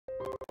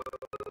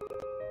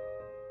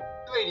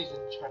Ladies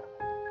and gentlemen,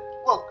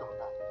 welcome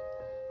back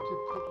to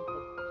Piggy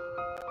Book 2.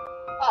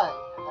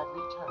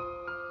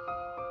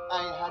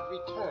 I had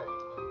returned,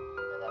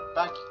 and I'm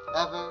back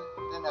ever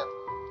than ever.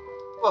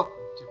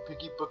 Welcome to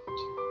Piggy Book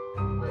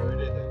 2, where it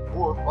is a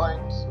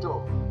horrifying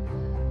story.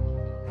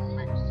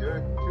 Makes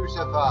her to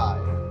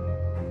survive.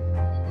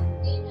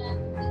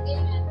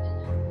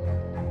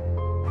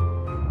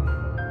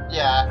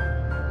 Yeah.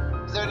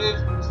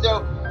 So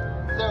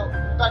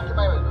back to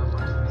my original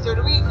story. So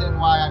the reason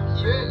why I'm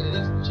here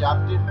is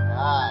chapter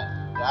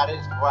 9. That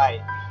is right.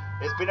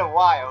 It's been a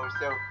while,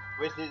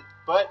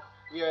 but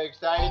we are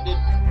excited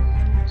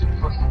to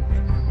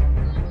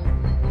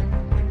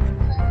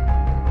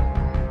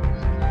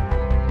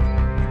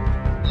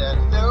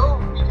so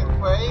we can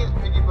play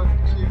Piggy Book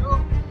 2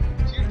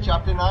 to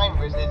chapter 9,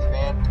 which is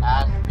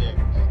fantastic.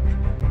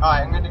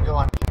 Alright, I'm going to go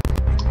on.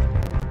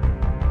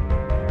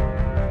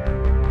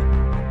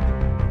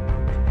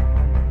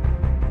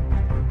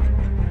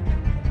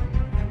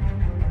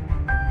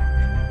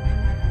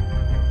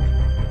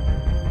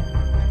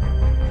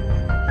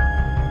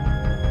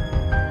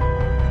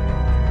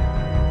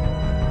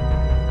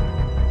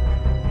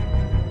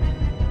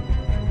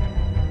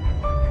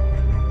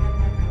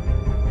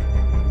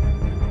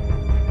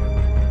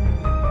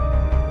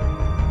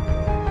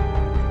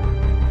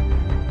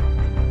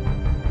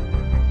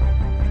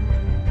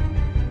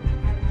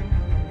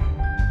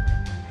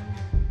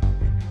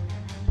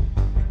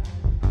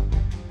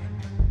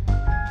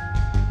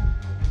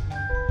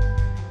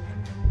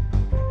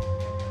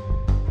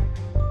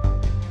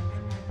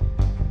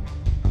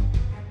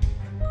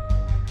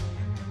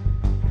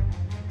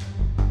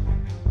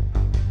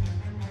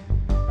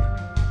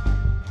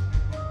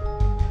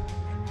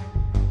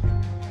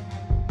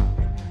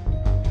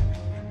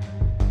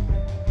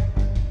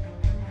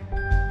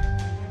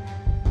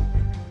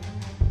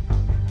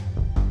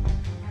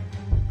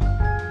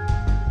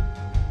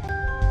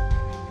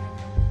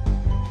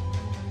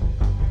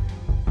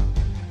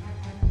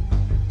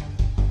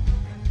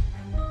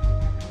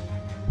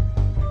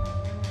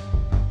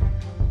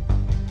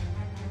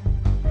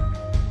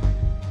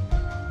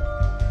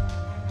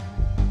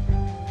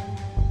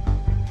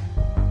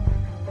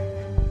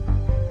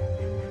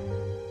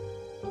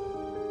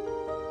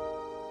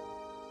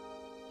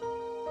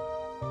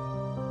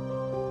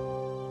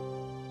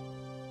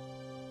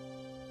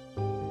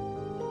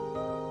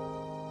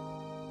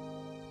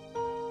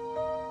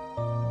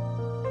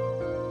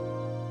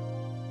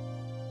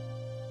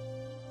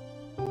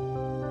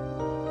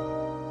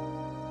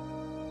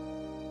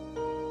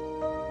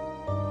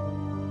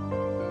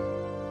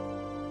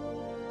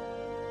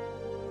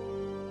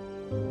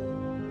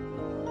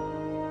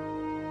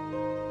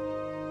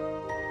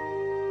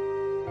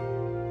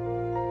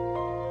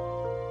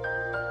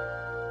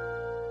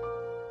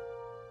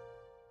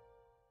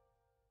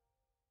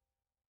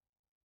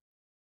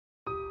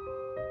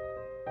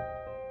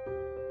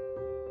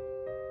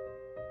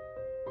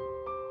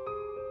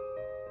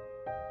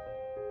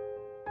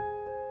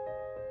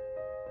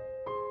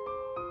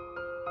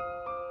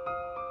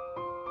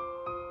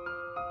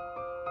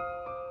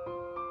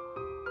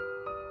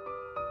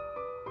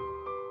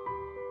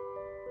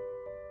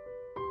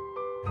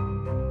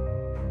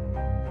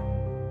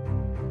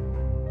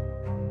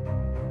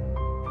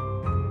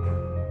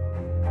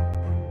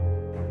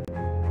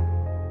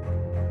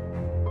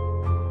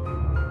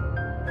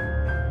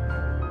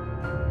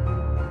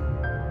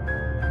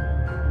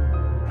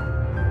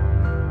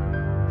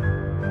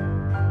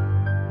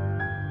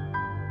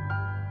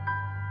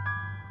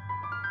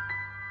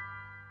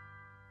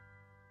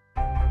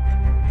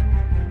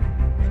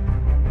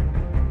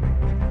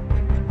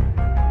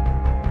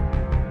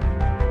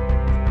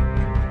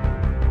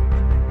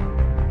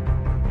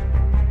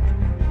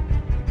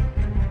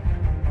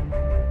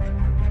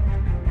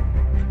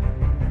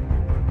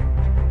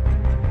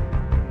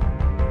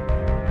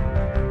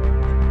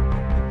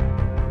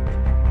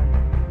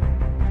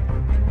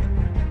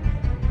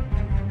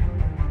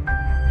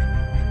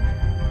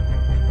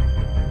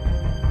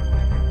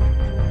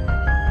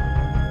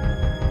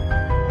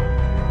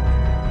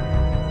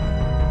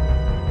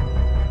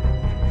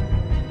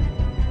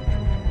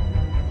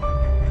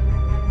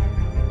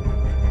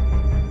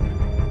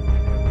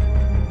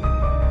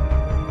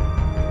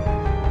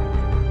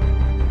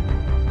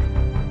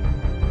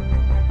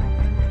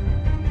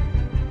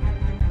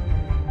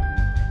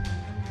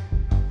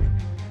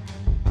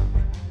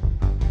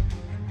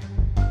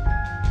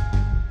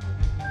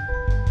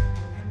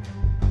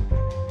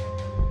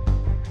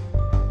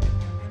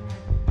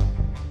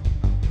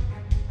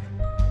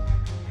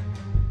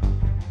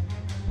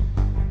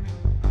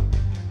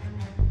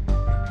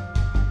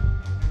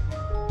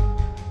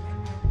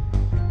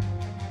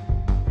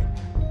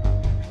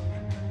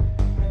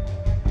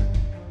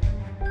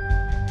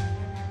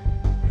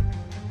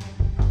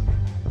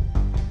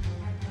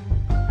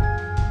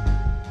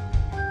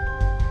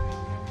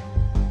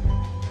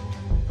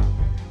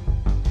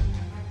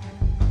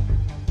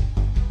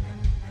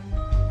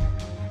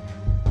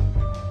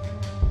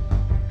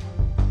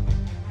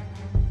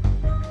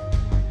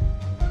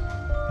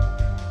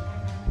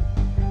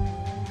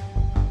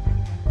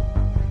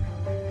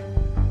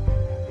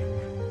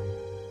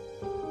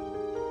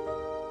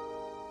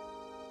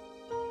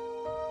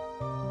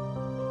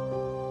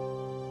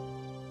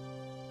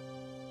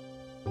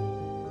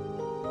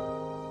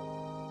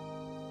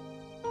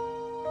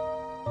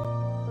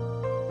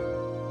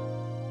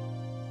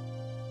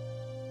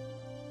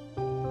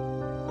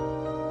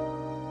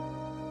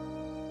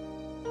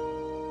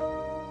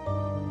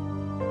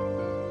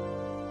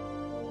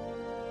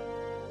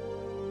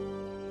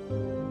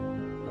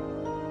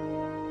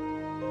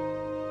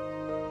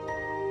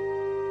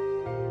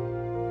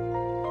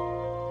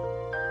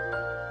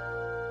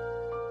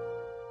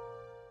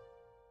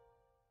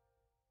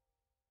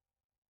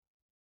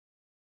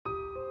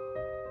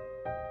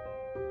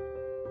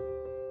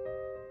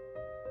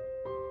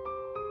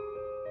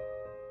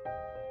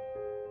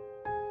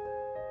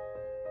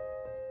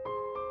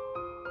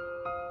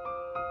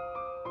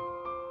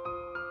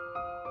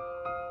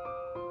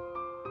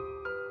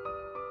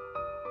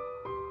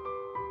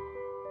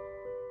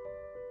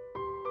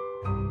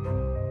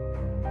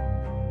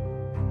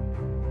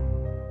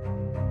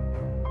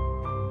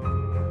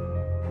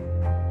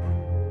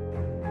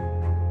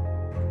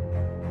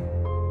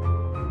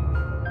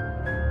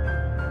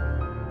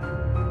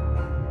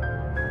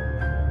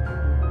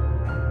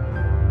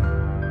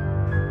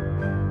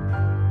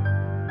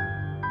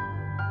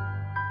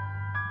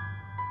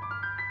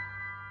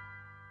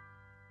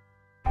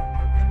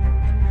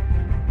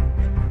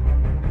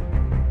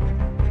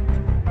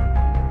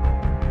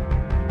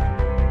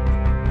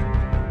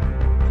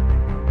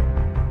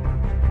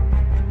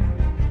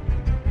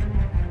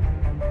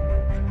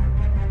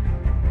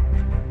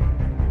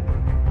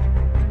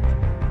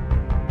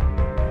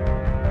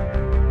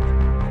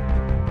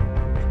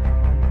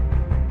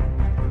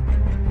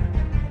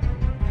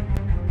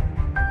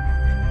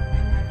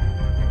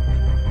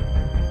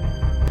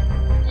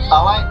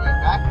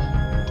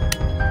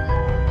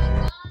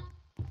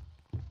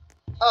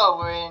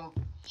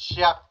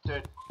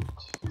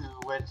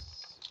 which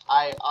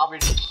I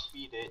obviously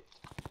beat it.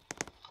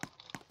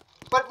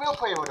 But we'll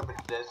play a little bit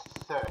of this,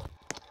 sir.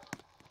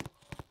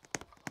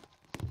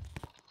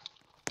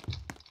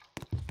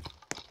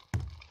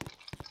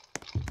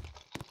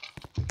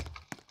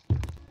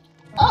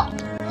 Ah!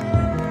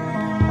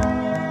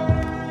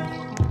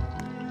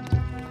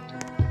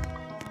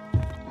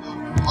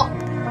 Oh!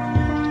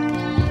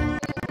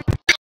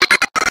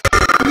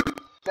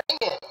 Dang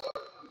it!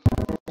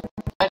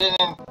 I didn't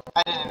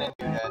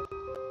do that.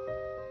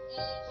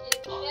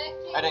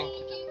 I didn't.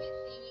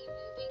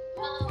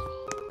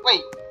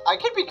 Wait, I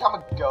can become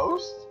a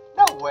ghost?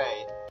 No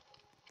way.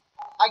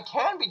 I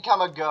can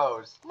become a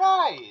ghost.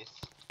 Nice.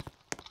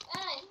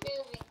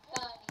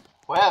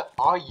 Where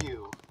are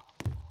you?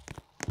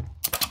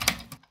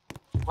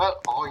 Where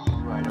are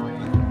you, by the way?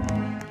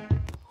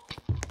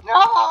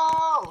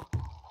 No!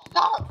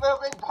 Stop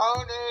moving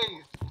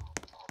ponies!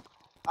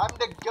 I'm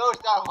the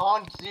ghost that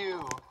haunts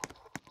you.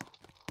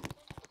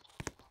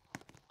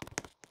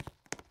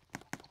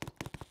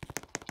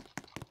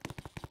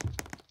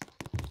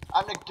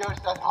 I'm the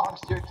ghost that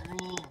haunts your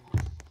dreams.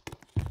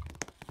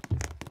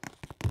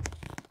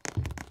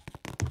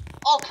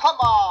 Oh, come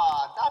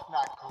on! That's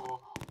not cool.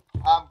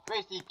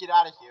 Gracie, get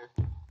out of here.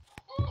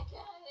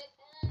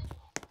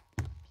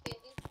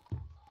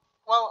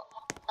 Well,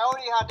 I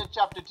only had the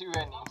chapter 2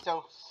 ending,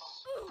 so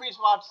please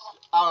watch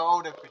our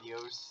older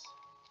videos.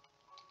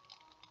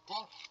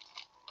 Dang it.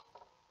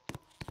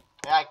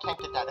 Yeah, I can't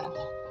get that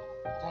ending.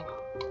 Dang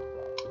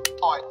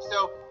it. Alright,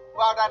 so,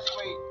 well, that's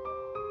wait.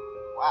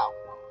 Wow.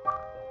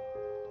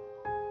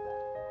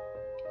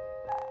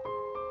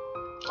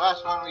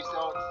 Last one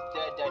results,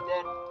 dead,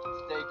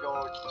 stay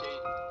gold, J.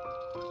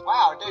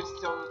 Wow, there's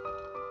so.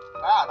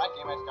 Wow, that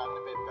game has gotten a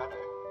bit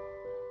better.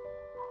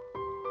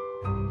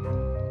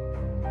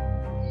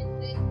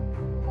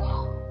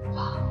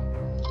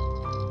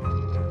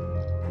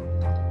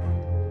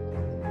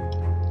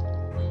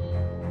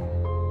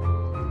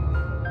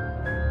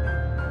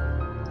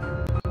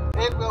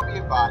 It will be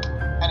a bot.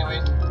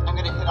 Anyways, I'm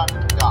gonna hit on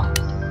the dots.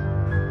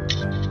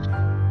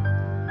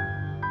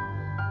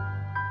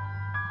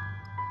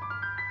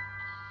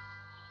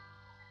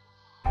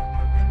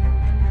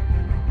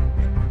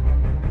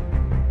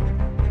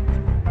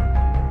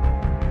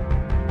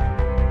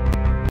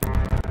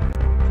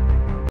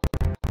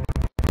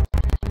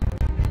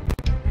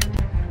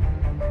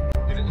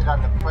 On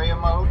the player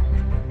mode.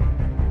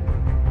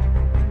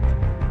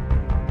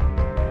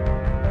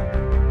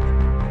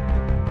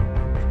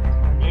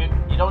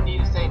 You don't need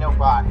to say no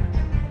bot.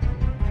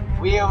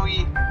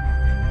 Really?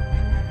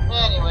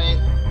 Anyway.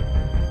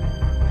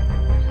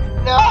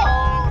 No!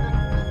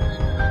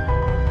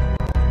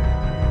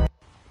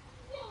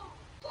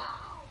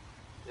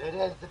 It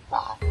is the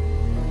bot.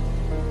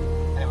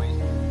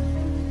 Anyways.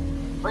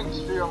 Thanks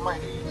for your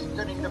mighties.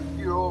 Getting the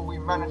fuel, we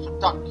managed to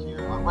dock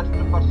here. I went to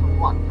the vessel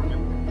 1 from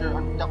your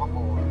and double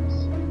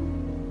boards.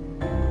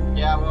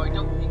 Yeah, well, I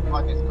don't think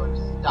Bug is going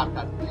to stop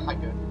that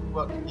tiger.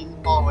 Look, he's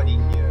already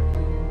here.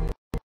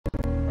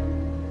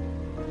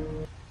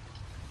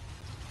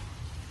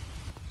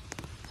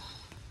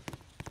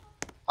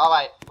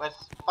 Alright, let's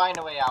find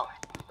a way out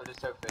of the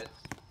surface.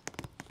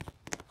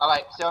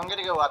 Alright, so I'm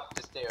gonna go up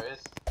the stairs.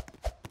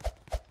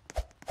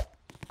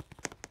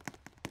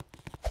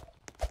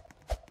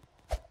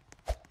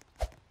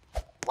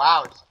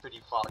 Wow, it's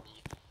pretty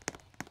foggy.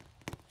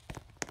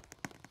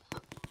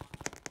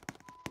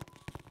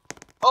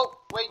 Oh,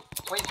 wait.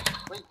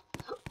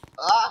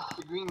 Ah,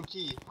 the green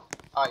key.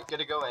 Alright,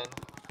 gotta go in.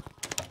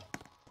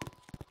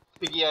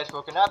 Piggy has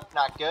woken up,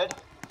 not good.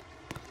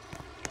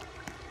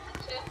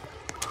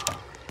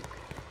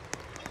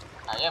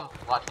 I am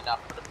watching out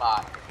for the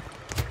bot.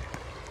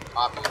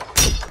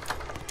 Obviously.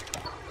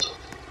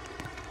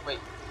 Wait,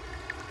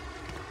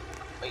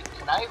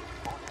 can I?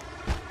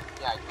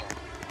 Yeah, I can.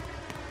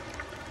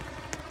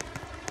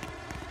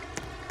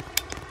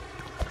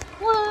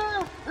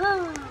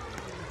 Woohoo!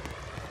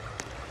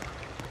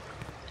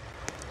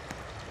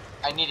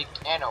 I need a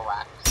cano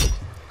wax.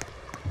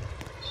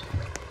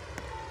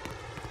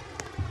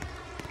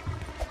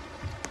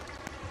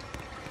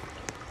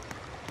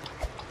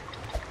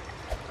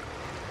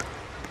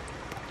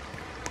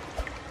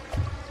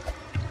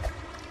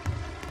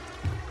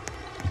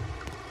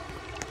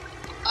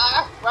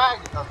 Ah, frag!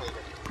 Okay,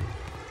 good.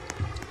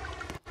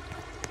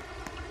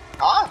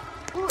 Huh?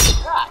 Who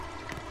is that?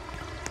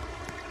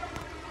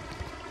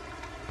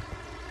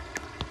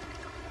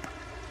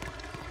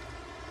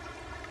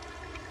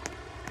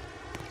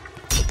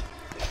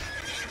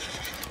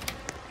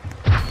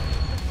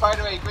 By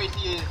the way,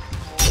 Gracie is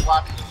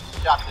watching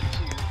chapter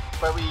 2,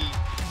 where we...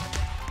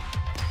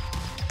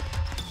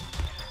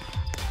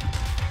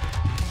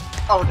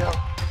 Oh no.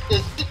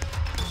 Is it...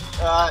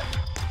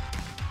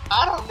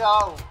 I don't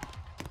know.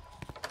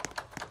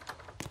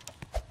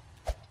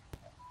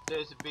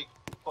 There's a big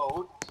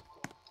boat.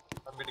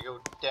 I'm gonna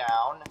go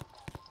down.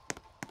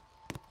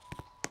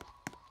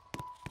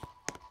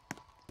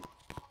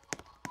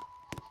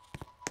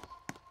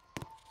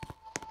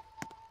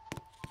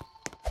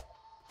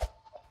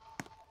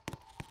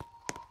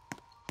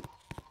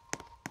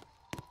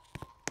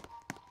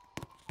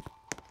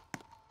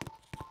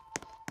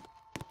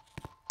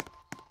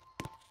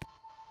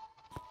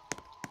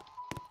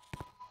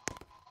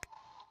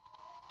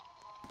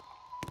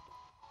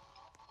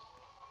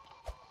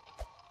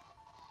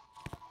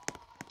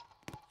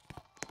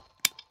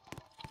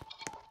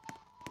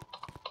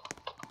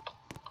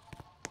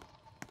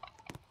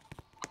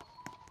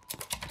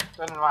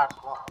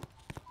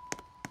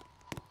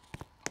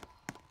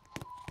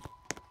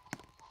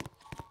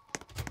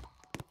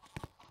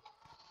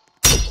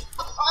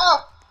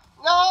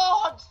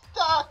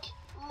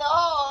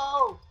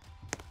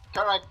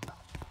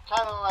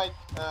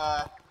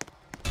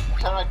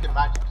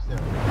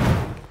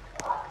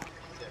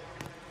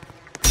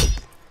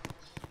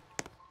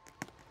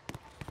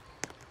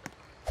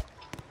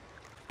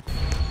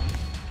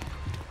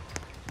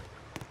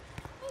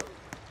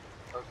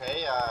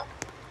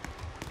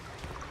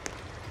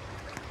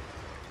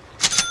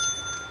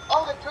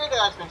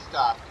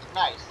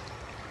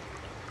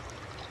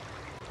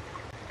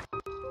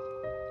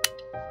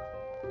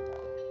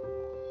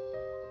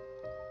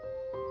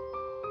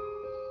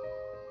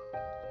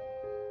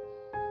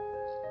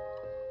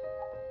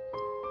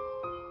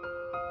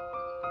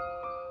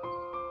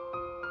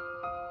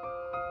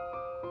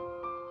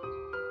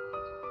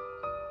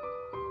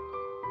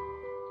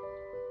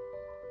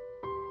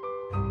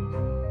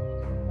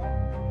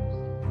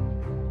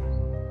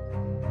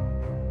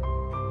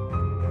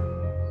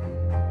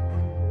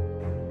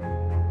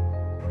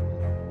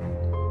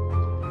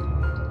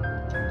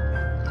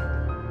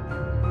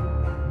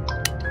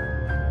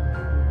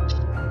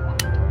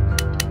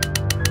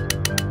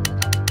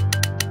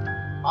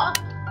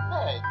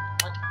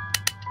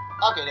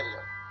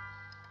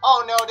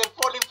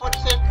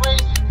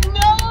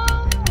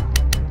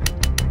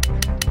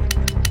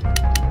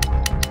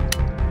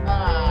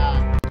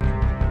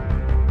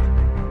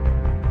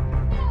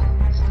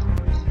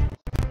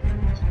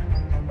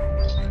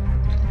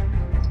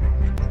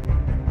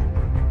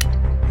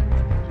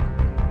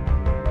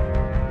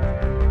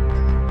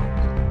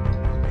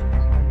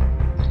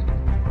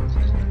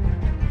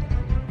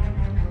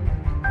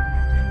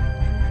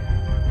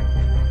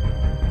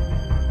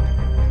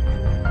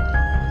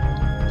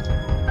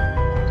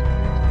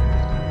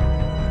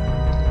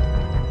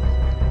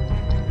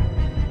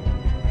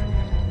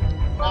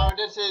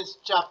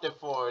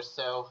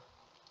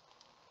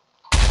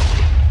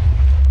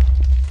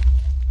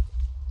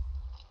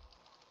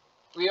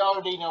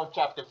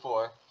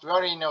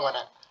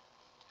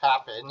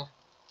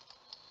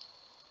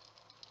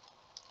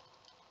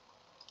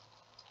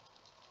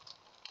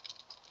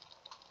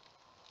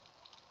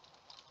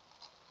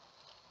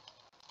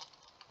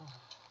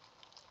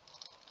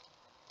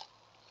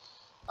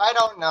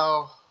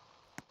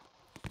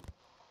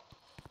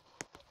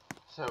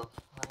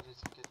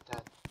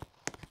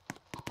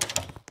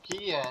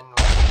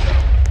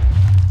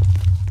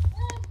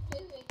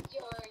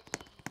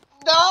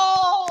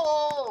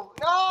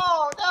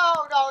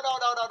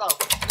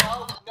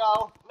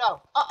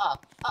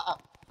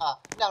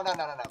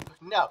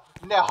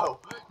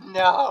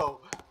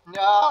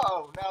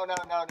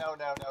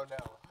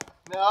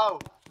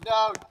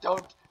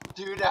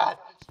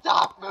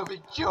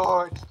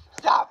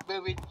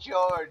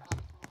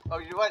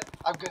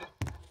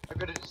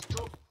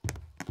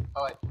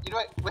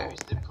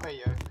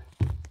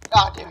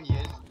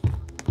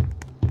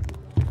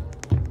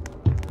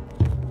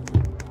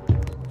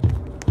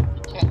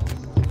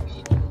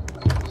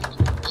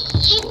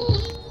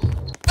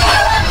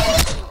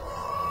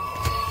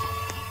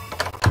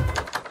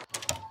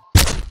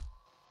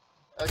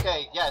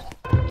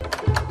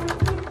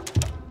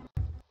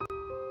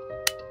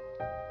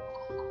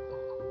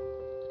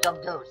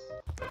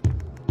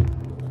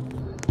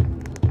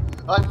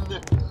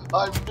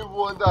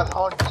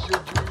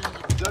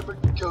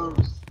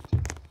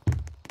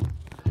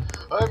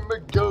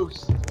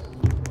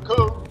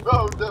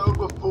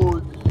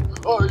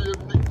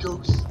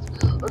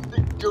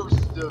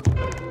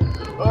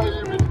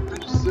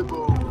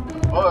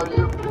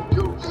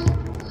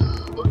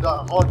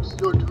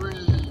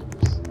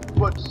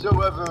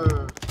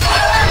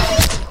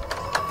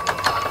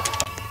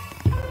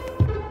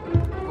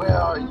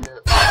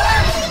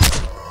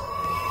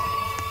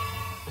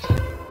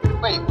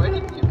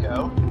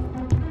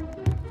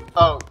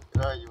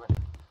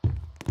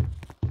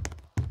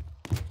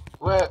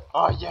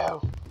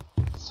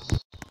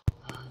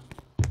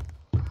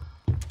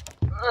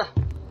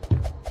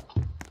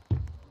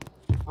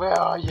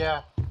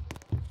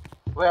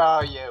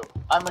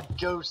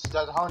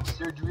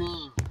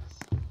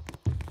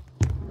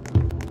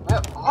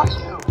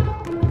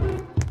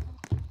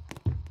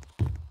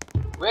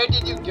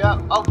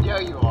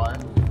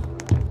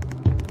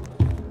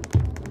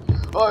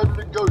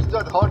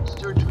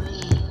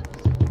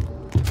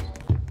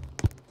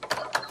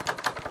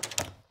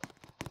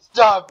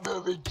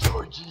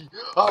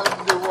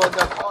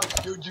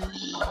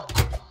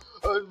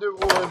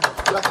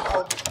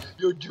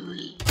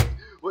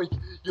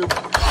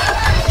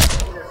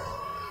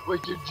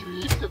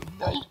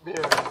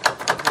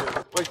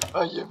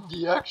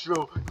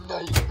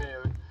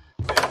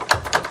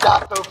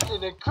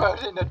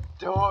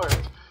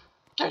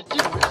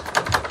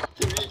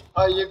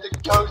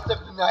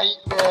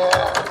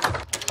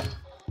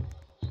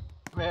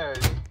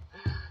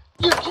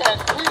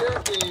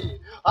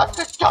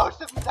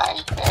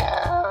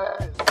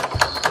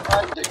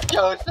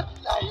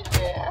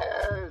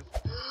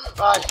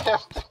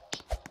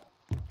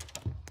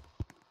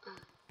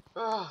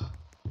 Ugh.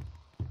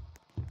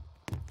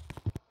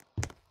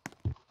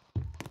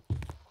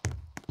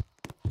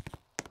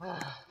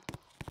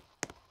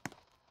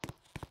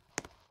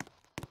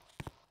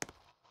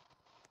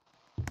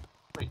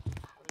 Wait,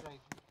 how did I do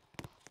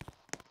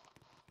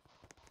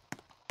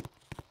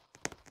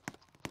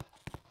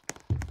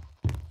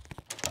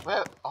that?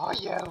 Where are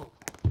you?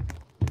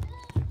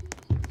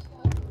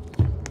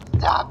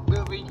 Stop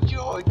moving,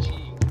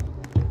 Georgie!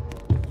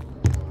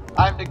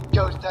 I'm the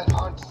ghost that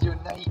haunts your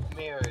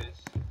nightmares.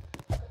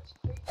 Which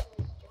creature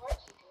is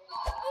Georgie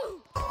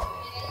doing?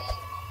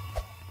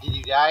 Did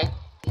you die?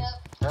 Yep.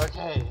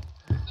 Okay.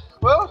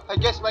 Well, I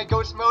guess my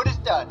ghost mode is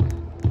done.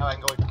 Now I'm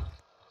going back.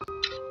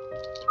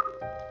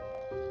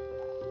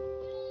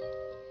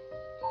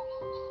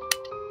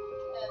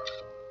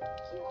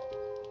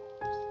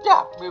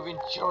 Stop moving,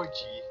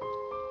 Georgie.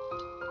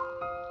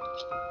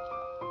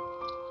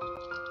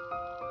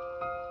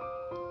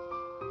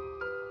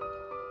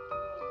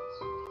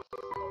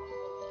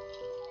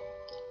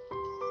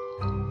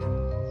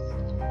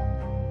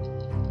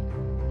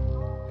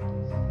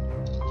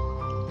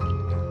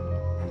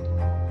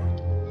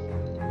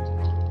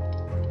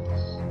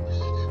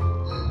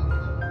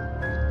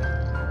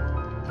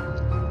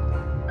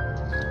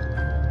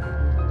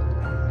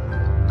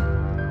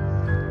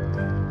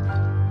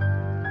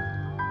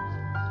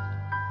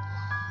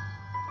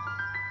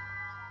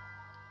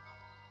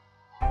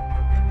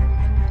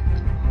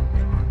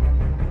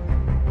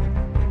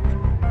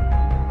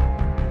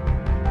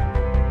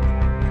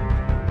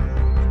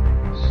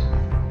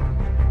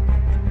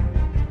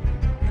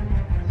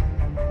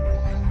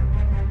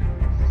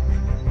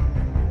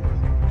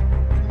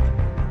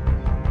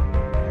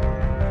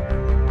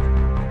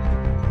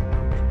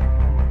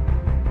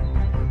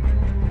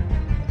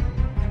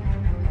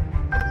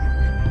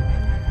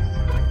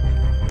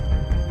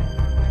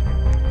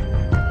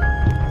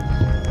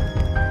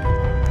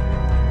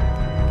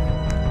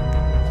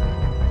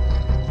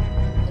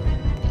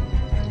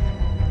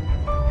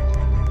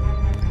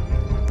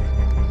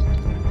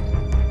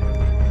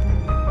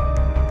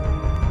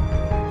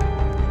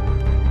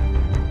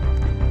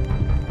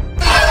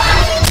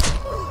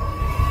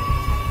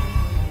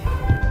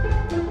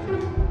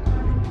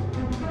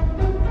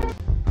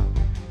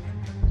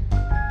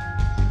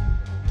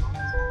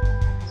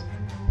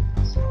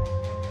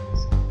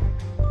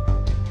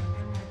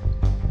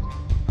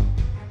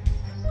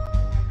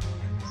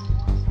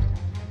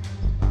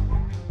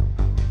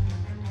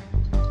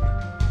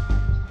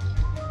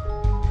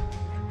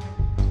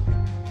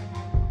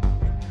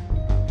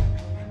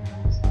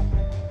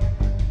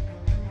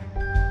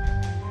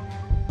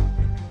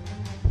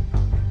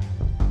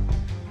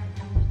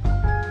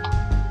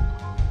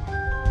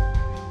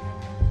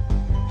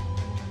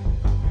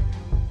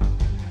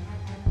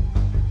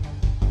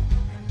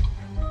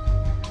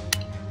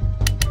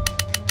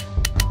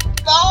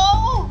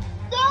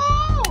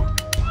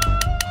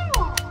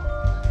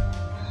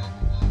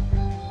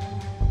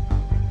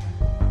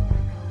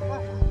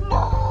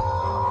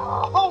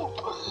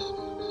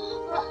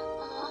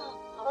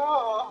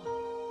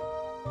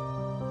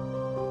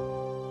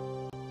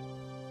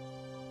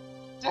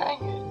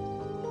 Dang it!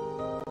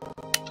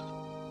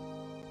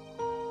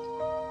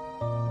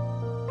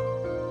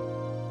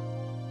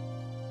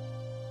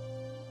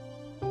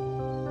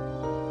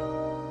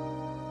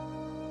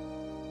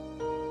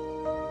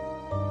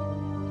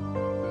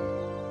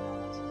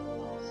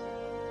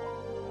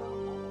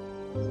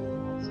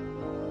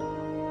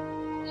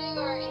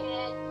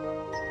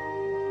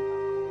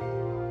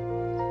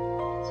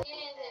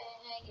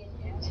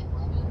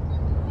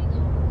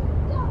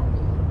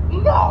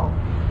 No!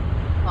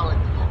 Oh,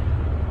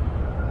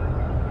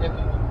 if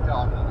you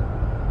Darby.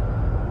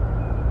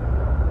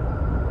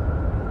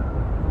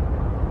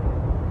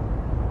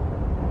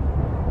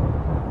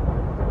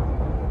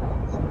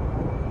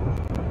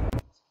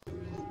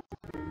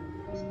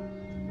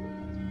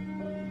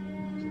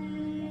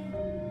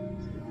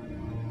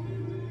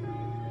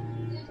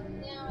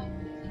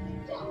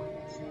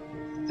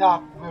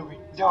 Stop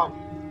moving, Darby.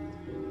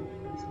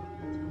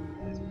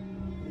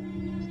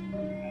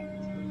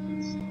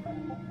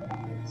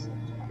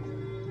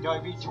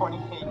 Darby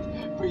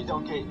 28, please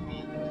don't get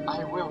me.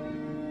 I will.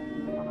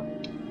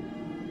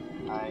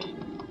 I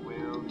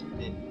will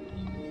get you.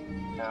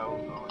 No,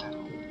 oh no.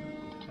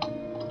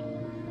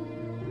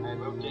 I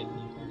will get you.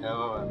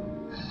 No,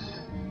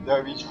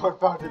 Darby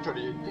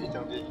 28, please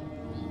don't get you.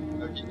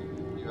 Okay,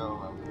 no,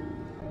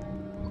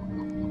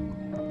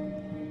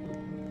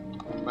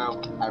 well,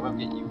 I will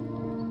get you.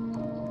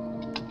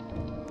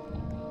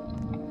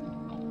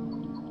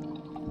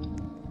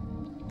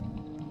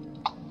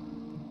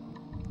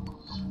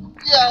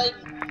 Yay!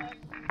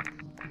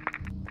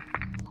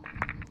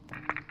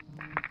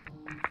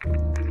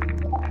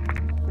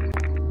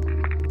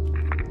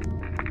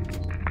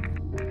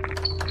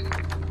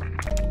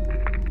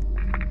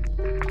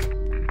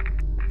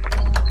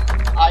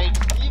 I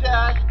see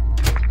that!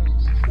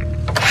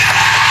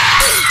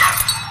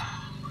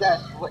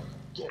 That's what you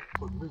get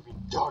for moving,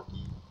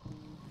 doggy.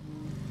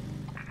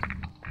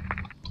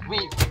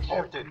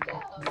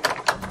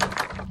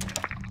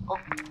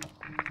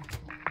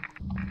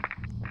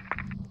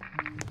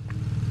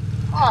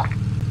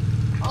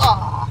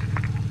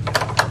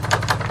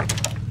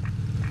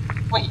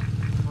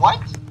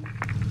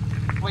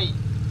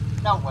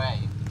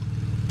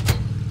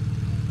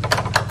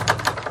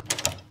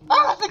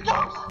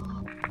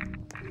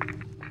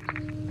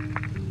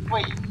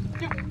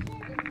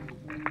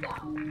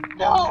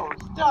 No!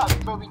 Stop,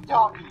 Bobby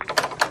Doggy!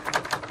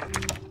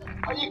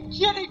 Are you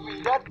kidding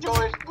me? That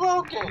door is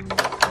broken!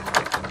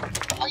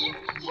 Are you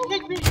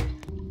kidding me?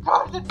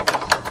 Carson!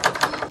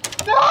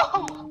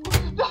 No!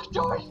 That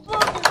door is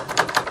broken!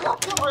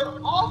 That door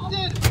is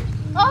haunted!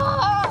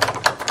 Ah!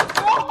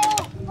 No!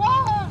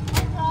 Ah!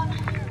 I'm out of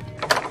here!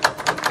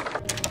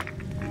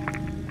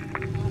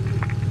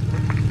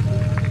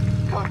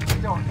 Close the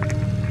door!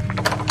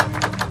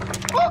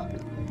 Ah!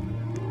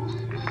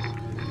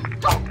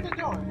 Close the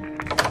door!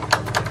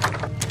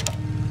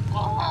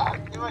 Ah!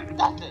 Do it,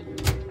 that's it!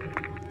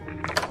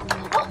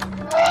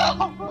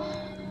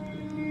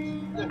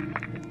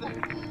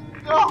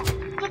 No!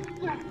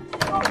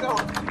 Oh no!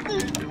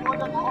 This is the one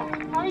that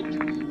haunted my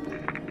dreams!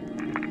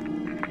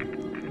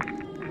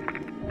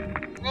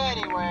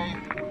 Anyway...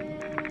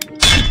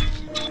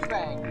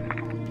 Bang!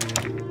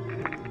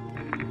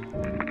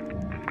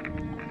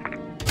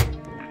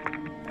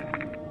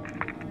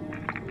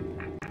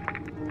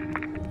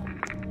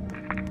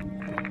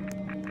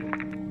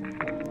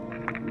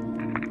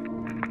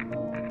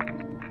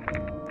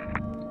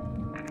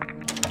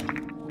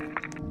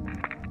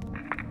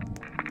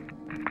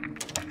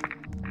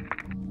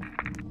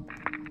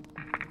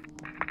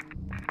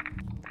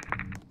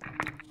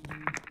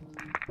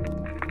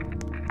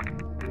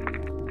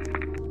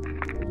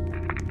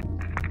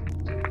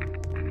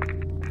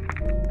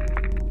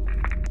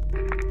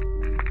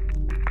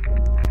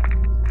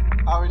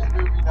 I was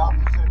moving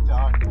opposite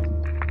Darby.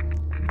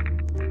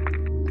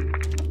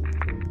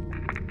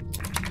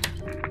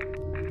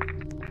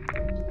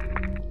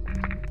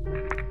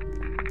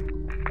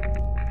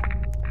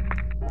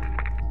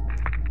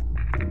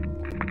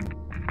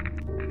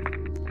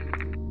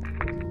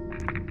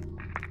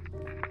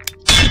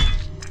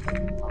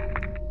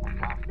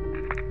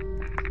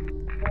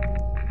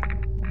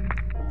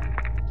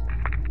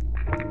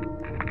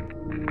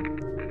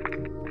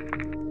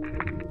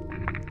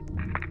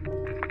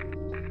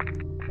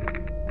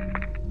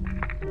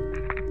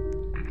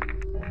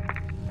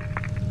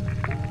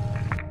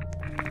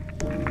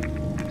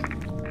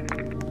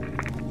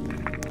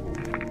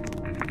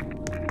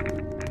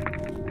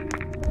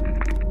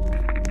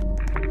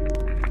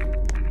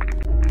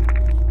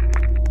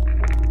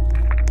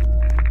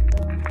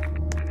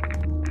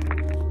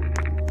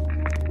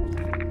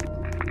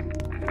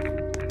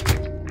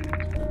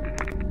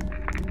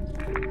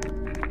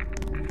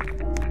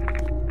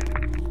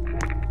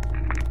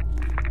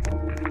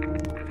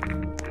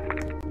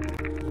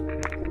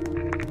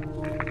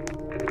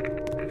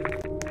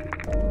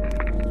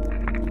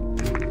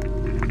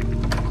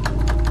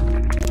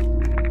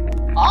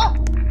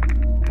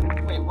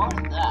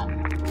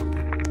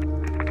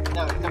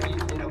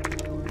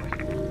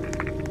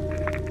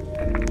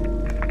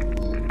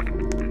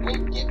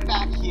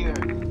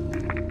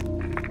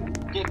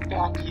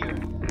 back here.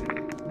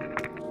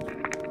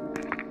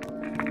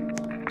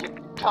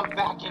 Come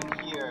back in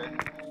here.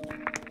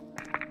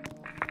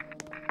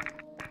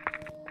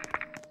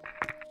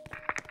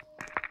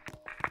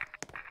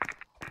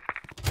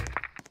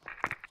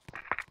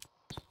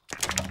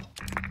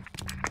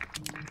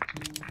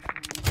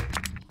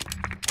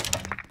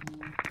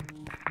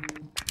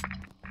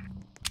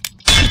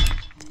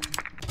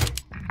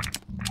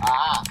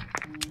 Ah,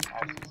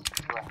 that's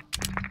just correct.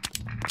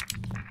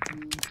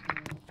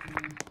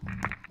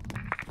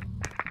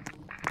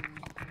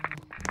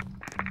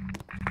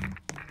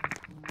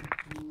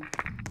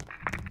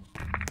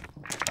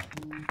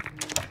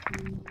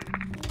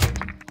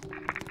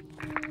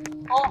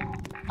 Oh,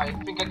 I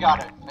think I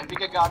got it. I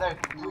think I got it.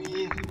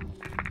 Please,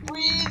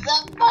 please,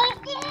 have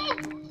mercy!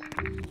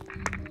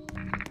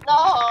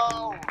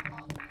 No!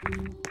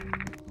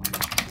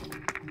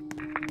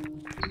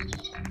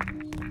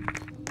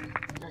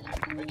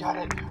 I got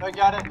it. I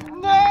got it.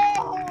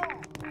 No!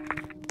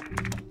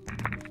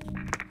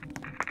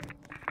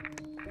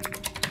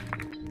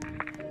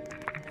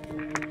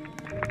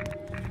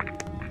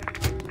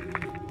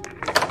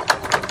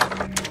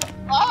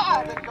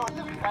 Ah, the ghost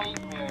of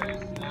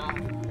nightmares. No.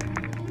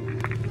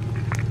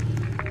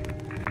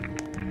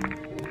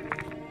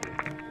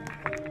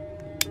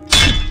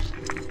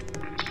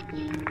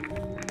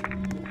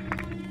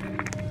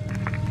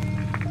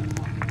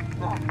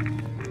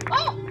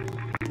 Ah!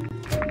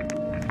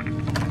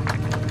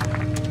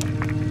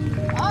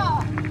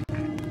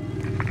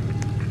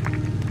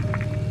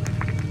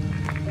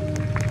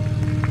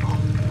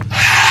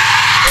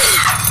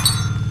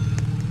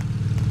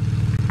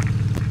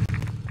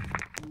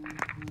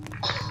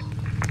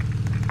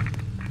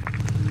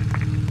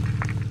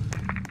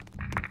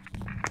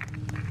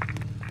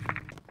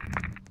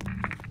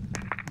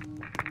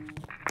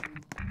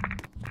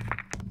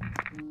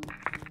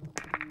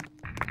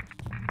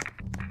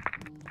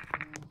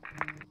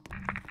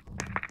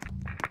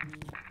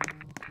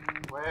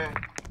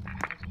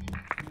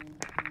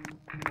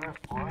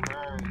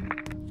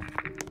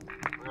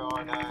 Where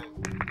are they?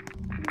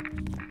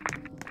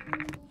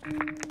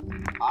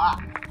 Ah!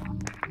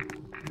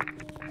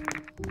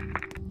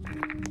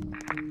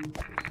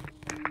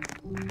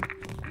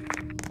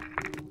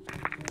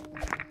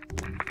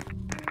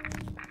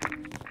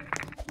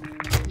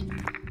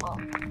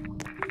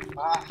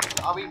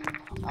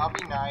 I'll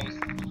be nice.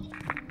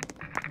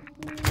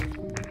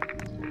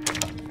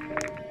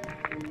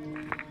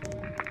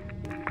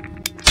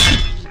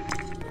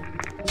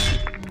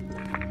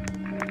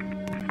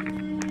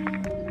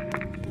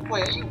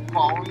 Wait, are you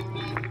following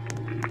me?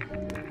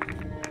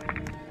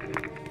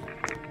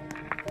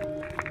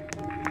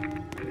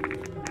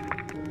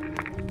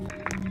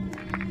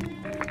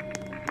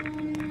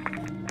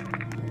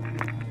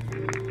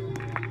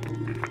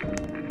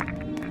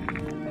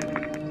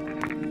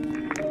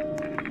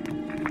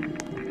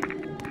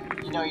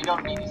 You know, you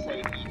don't need to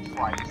say me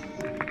twice.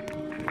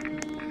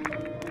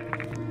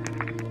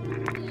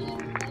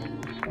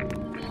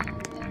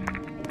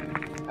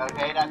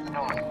 Okay, that's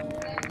annoying.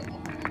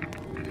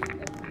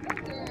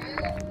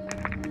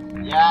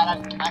 Yeah,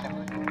 that's kind of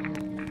annoying.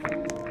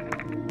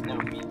 No,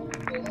 me.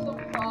 There's some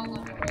fog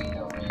on the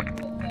radar,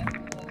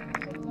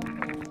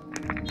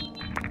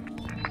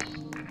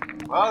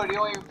 Well, the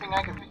only thing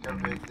I can think of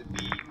is to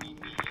be me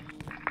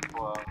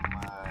from,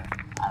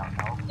 I don't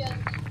know.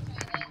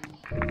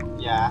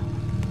 Yeah.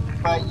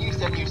 But you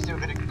said you're still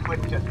gonna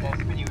quit Just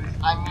Dance videos.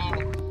 I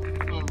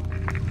mean,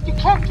 you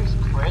can't just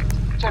quit.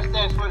 Just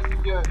Dance was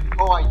your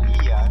whole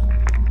idea.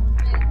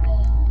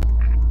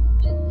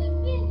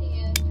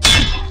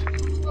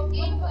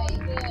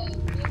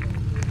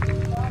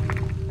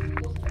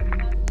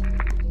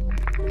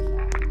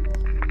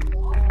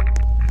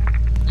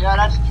 Yeah,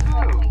 that's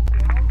true.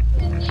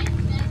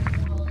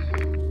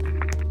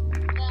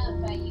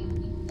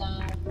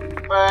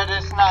 But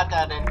it's not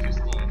that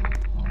interesting.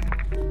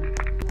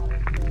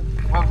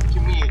 Well, to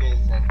me it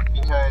isn't,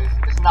 because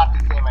it's not the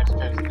same as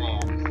Just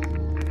Dance.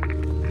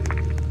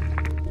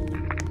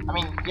 I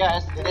mean,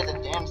 yes, it is a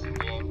dancing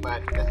game,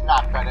 but it's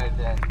not better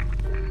than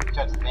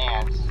Just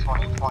Dance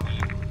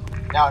 2020.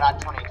 No, not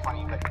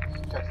 2020, but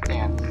Just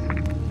Dance.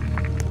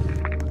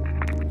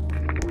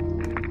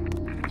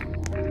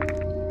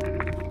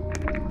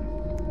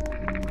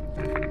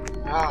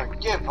 Oh,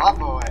 give up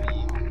already.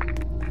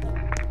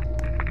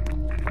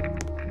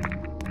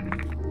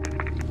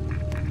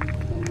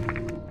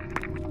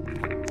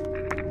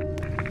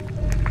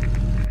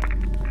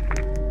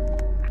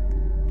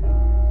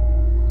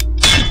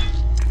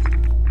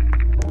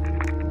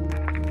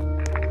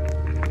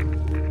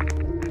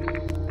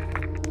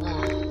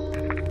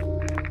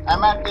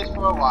 I'm at this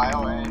for a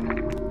while, and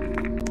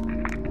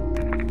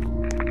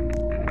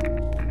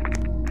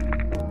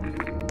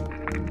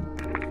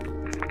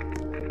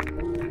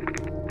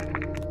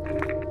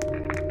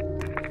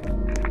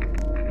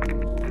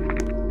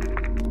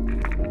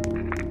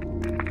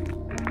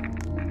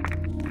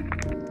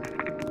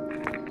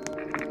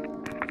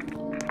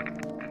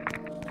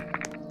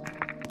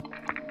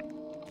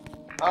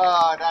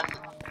that's.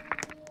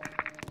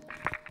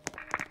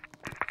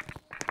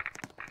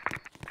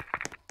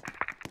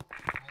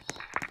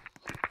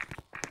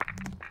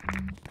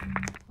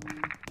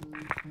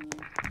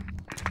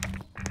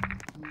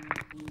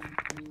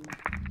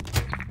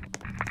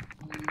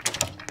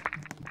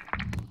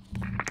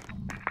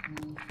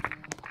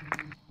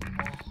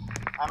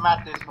 I'm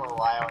at this for a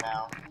while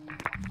now.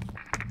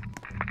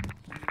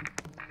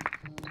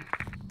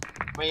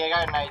 Wait, I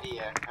got an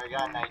idea.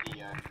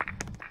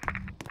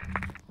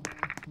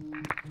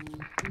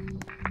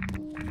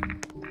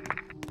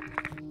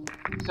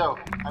 So,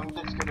 I'm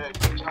just gonna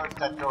close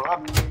that door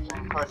up,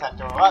 and close that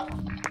door up.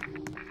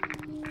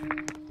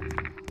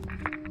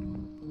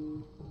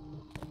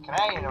 Can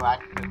I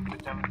interact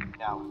with them?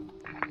 No.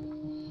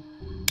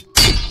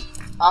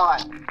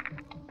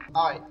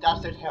 Alright,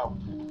 that should help.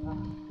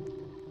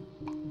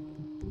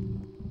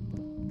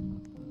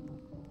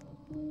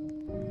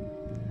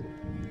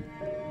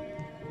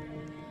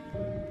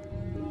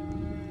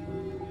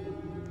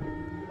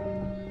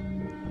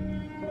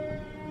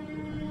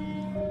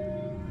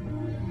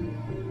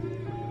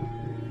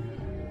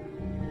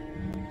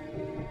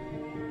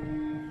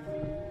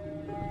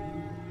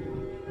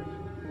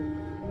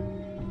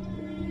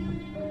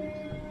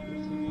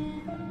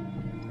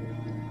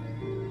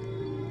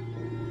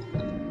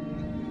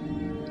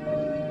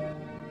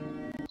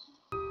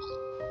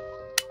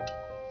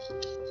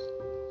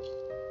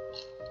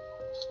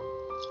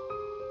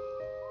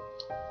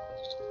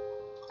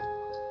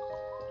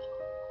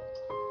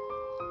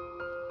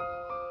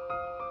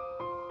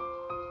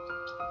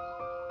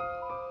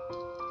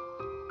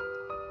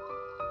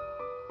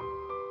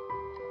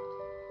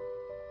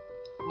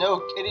 No,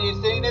 Kitty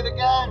is saying it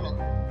again.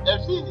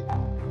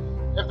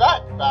 If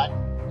that's bad,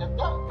 if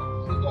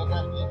she does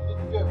that again,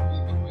 it's good.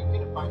 We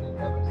can find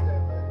another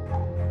server.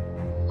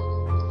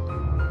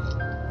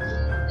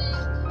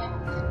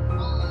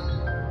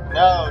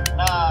 No, 9.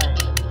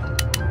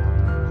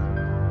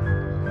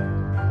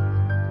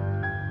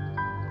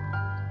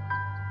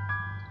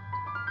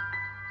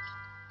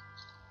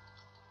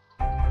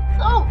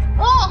 Oh!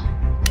 Ah!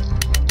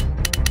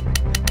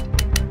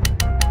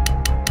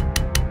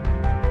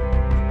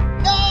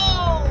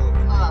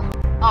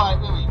 Alright,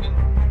 we're leaving.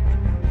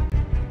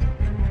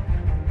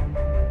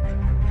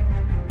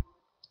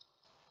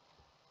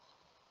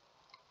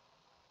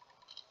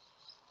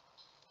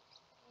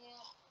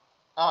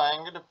 Alright,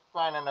 I'm gonna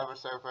find another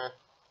server.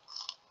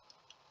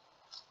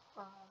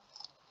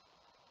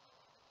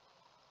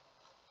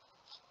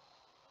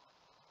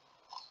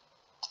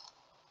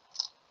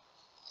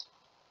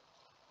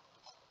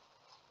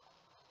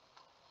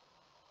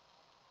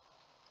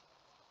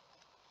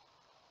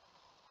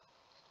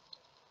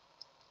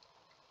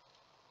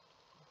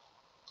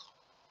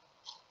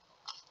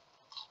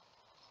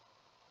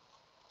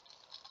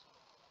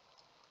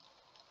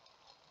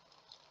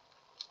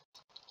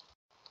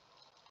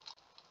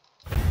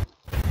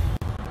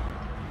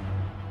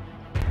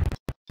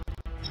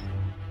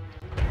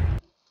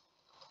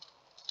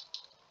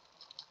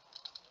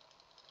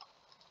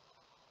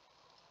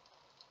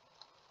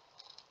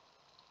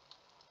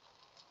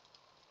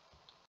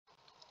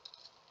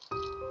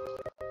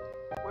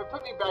 Will it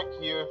put me back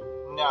here?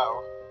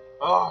 No.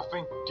 Oh,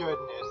 thank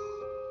goodness.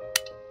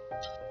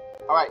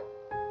 Alright.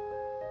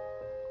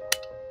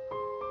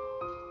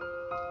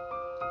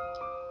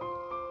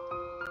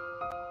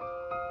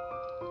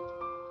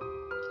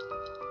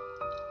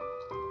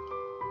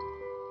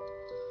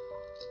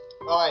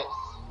 Alright.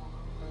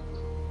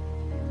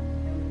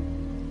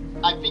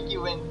 I think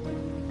you win.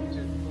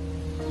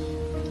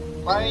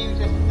 Why don't you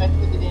just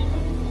exit the game?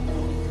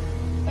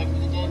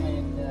 Exit the game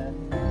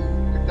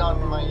and click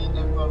on my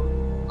info.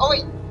 Oh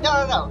wait!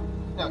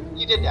 No,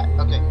 you did that.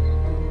 Okay.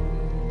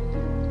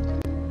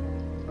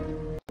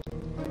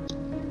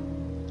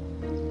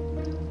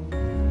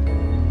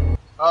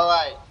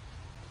 Alright.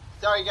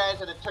 Sorry guys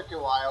that it took a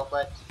while,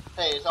 but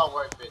hey, it's all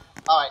worth it.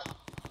 Alright.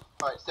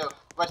 Alright, so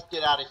let's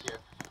get out of here.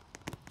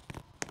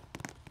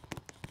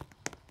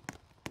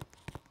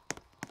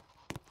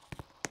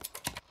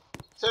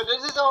 So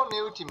this is all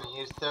new to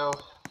me, so...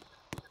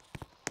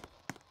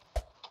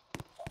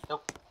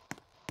 Nope.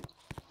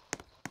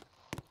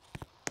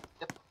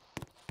 Yep.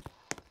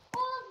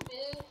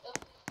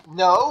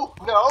 No,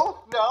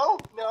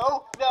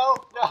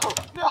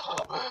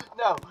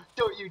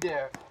 don't you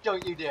dare,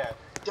 don't you dare,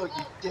 don't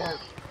you dare.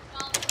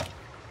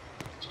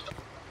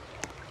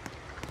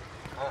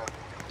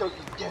 Don't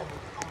you dare.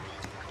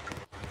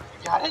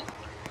 You got it?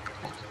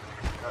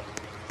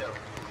 No.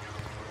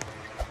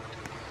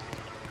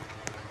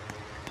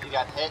 You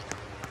got hit?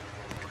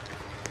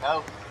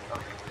 No?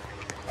 Okay.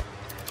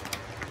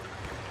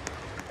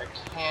 A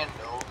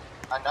candle,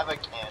 another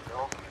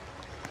candle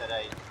that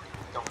I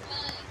don't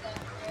need.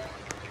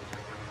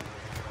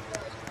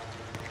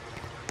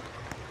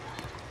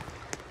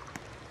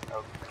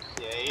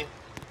 Okay.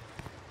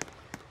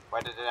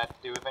 What did that have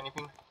to do with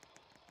anything?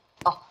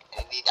 Oh,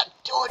 I need that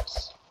torch!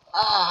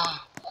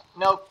 Ah!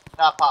 Nope,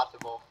 not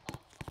possible.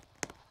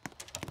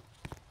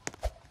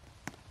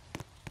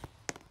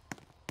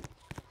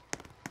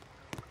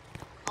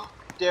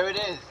 There it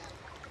is!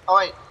 Oh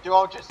wait, they're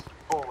all just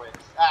forwards.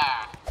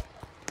 Ah!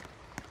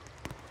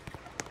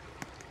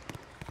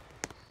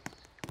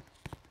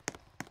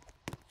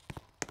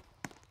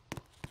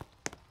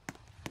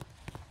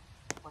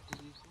 What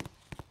did you say?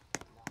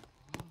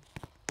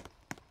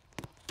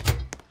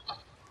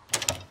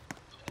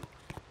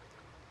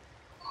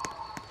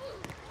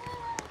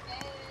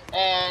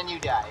 And you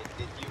died,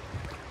 did you?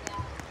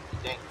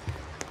 Dang.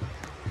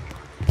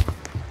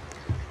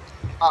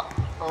 Oh,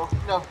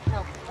 no.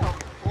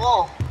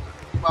 Whoa!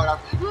 Well,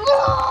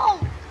 no!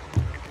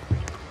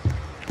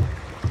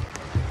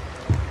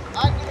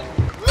 I'm gonna...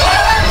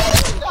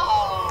 No!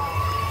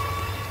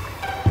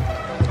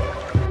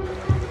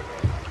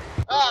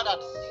 Ah,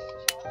 that's...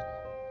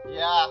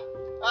 Yeah.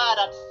 Ah,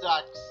 that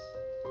sucks.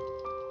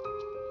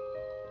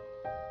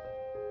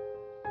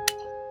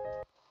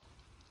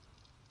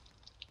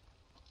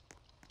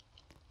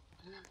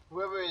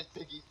 Whoever is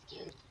Piggy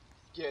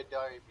scared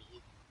Darby.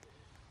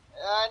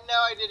 No,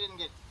 I didn't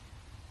get...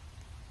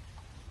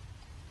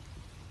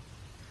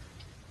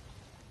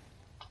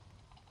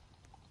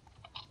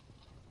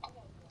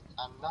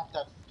 I'm not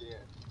that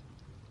scared.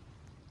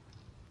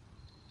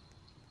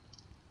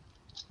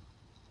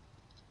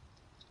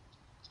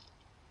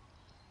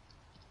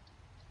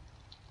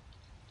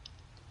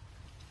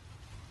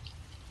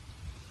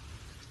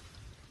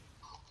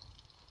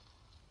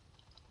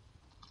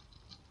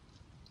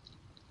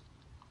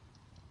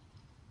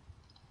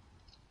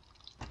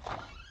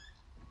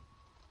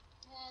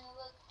 And it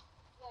looks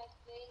like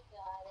they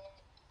got it.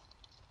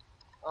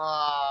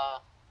 Uh,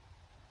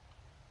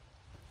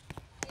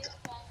 Here's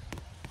one.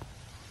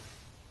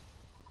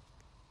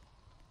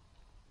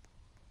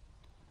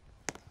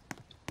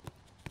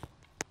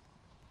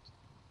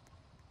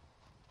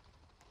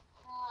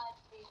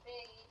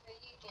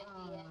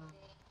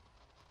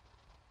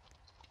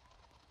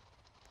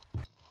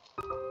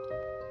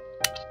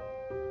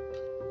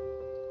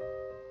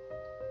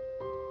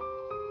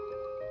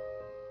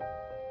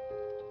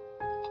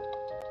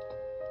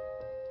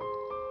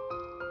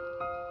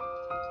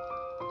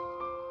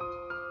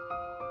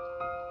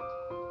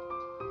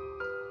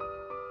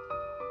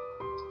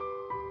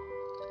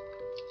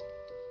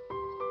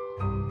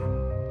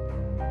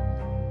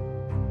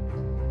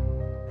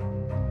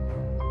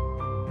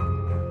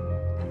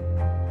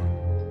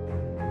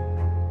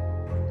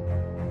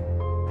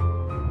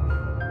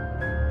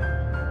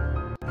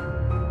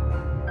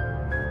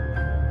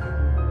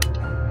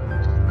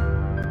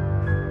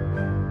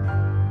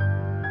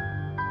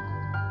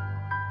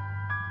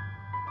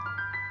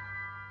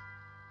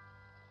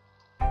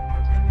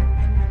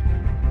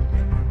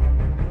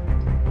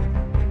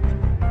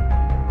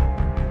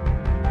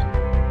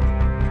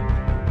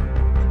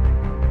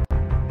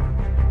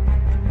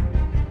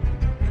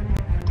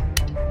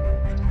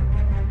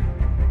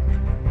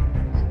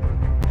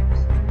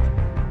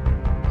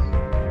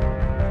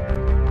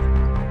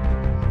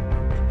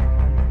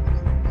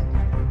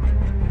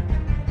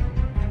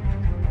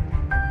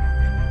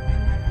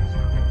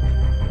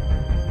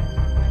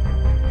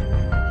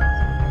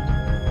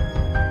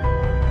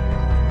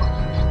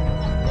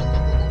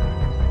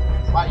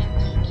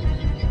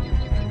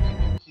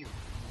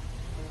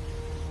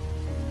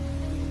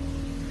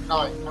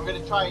 Alright, I'm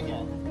gonna try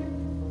again.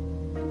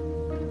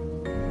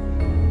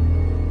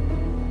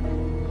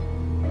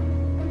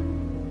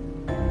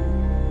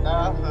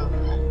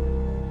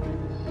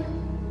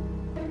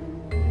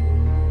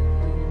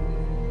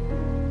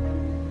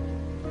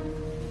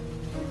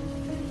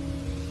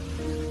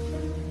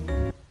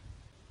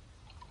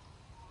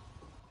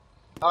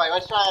 Alright,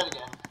 let's try it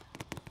again.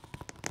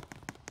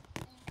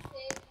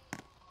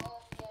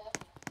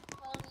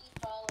 Pony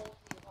follows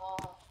you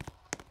all.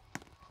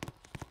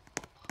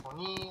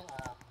 Pony,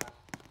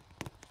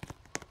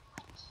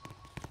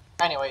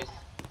 anyways.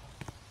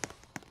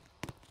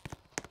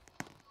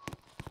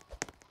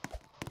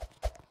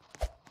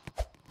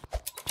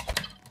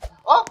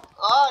 Oh!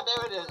 Oh,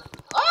 there it is.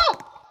 Oh!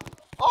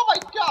 Oh my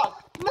gosh!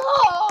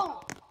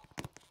 No!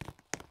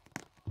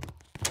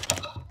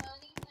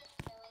 Ponies are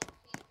killing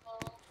people.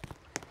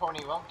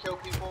 Pony won't kill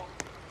people?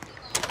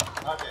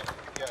 Okay,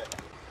 good.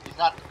 He's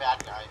not the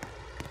bad guy.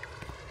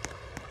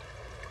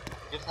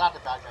 It's not the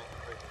bad guy.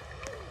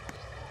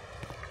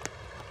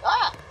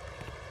 Ah!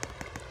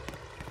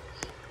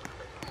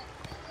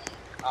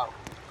 Oh.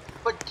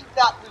 But do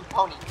not move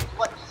Pony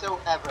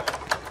whatsoever.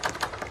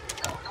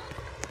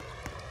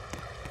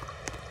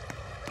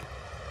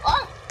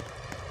 Ah!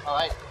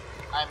 Alright,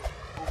 I'm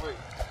over.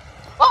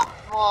 Oh!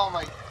 Oh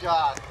my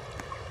god.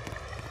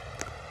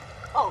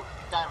 Oh,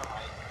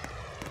 dynamite.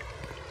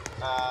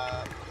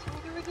 What do we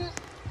do with this?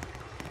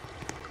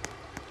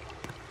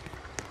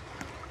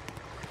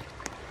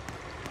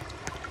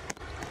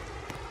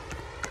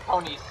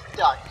 Pony's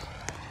stuck.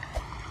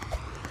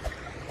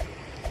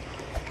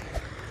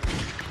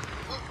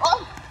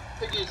 Oh!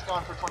 Piggy is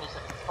gone for 20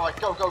 seconds. Alright,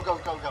 go, go, go,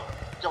 go, go.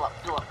 Go up,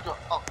 go up, go up.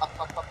 Oh, up,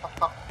 up, up,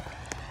 up, up.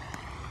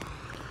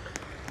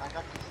 I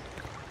got this.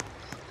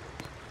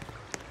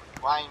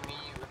 Why me?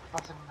 It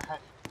doesn't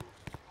matter.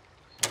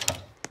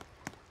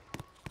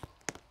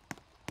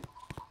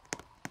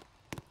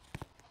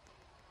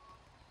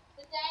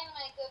 The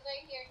dynamite goes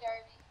right here,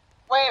 Darby.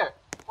 Where?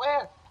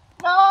 Where?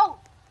 No!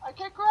 I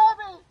can't grab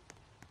it!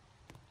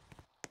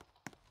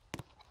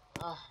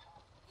 Ugh.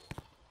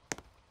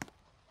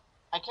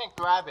 I can't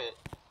grab it.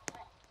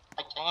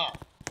 I can't.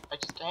 I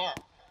just can't.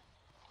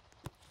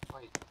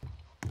 Wait.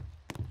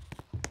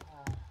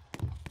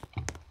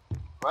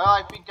 Well,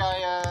 I think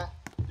I,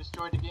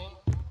 destroyed the game.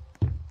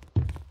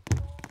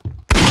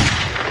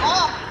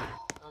 Ah!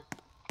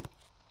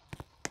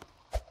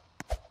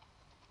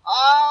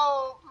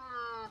 Oh!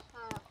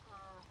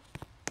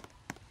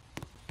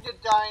 The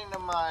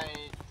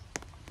dynamite.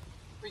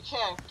 We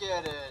can't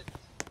get it.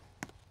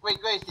 Wait,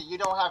 Gracie, you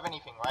don't have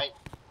anything, right?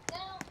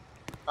 No.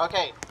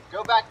 Okay,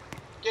 go back.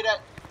 Get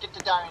the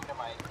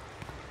dynamite.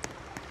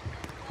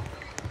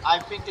 I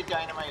think the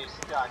dynamite is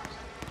stuck. Okay,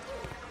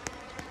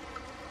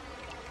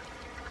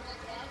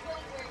 I'm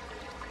going where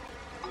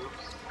you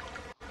Oops.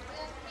 the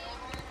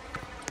hammer.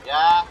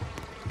 Yeah,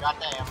 got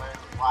the hammer.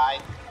 Why?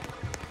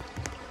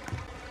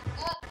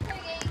 Oh,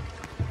 Piggy.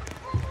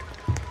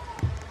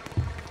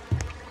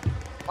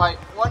 Alright,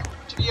 one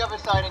to the other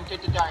side and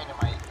get the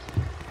dynamite.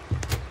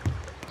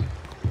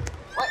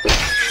 What?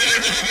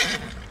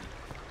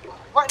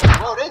 What in the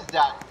world is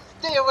that?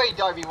 Stay away,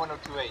 Darby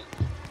 1028.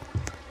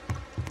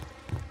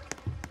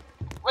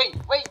 Wait.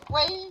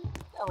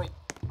 Oh wait.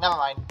 Never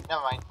mind.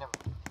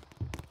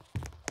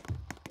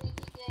 Did you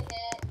get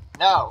hit?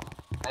 No,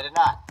 I did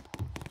not.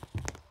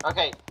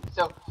 Okay,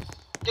 so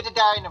get the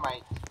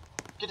dynamite.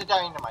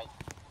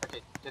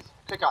 Okay, just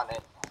click on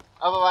it.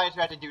 Otherwise,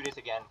 we have to do this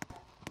again.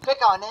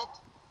 Click on it.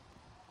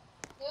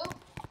 Nope.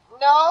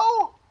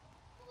 No.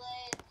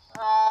 Glitch.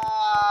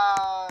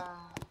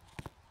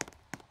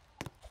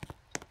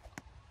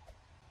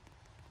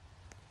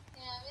 Yeah,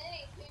 I'm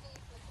getting pretty to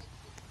fix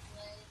this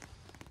glitch.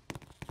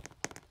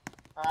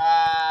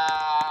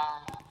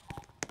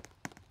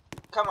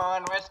 Come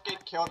on, let's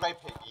get killed by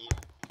Piggy.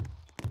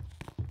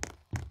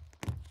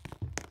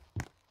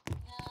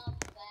 No,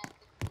 that's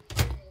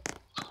defeated.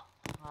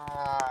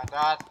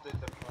 That's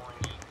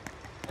disappointing.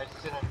 I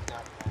shouldn't have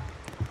done that.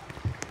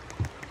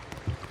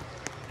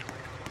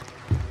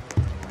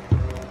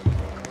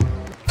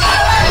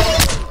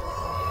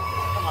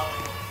 Come on.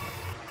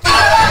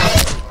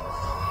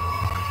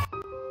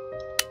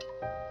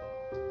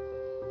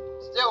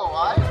 Still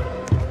alive?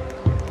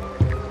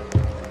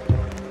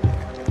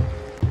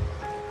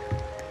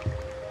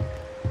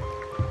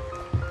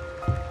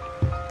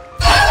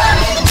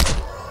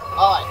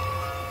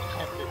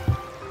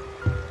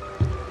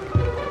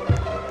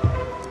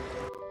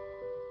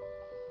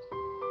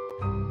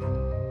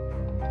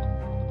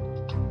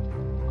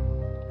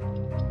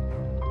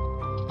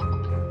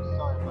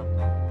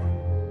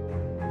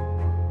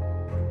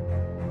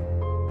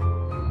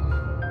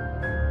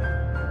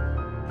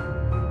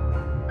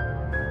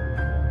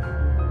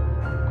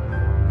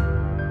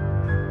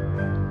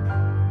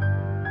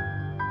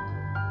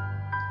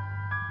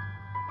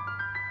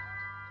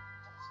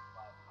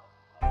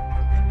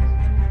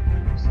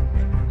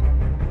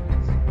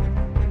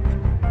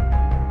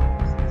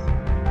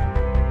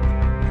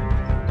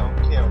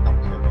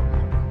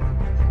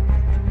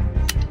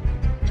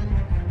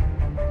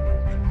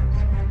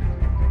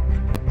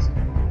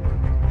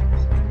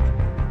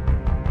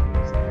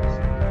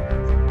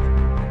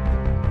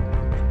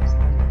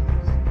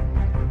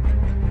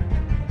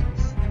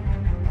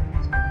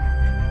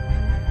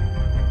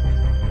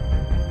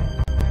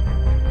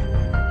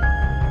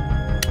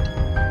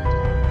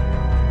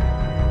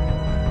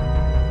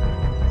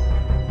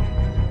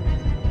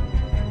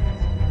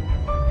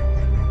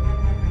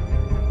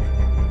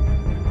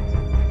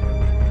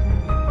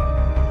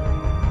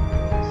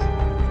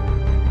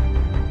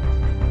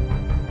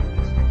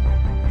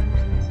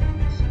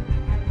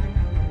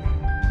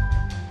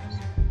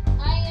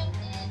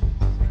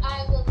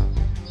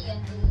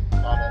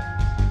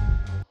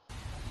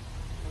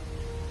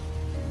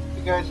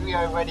 because we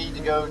are ready to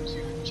go to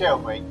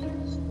jailbreak.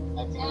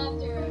 I It's think.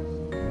 after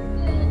the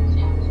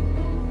chapter.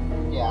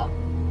 Yeah.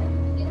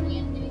 Get the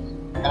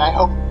animation. And I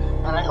hope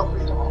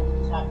we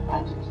don't have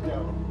magic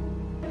stone.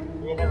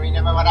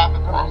 Remember what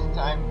happened last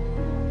time?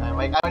 I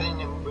was in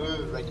the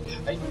mood, like,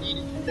 I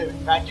needed the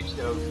magic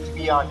stone to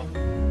be on.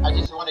 I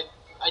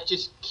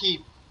just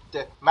keep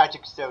the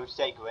magic stone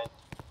segment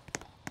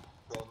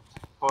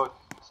for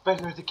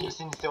special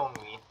occasions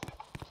only.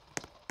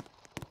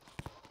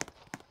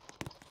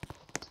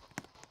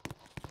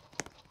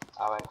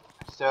 Alright,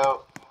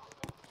 so,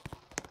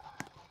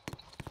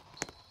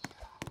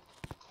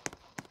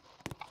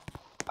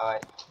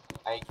 alright,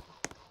 I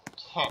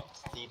can't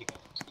see the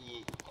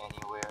key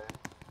anywhere.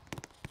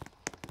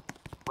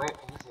 Where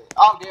is it?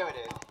 Oh, there it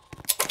is.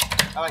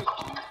 Alright,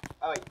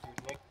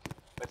 dude, Nick,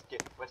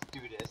 let's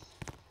do this.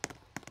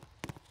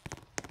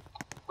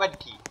 Red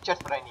key,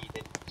 just what I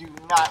needed. Do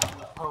not be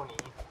pony.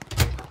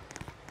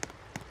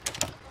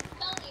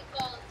 Tony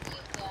fell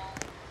asleep, guys.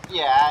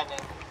 Yeah, and then,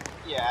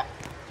 yeah.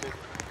 Just,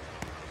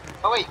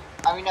 oh wait,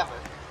 I remember.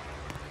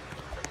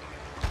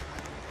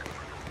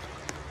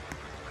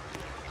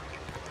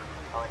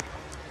 Alright.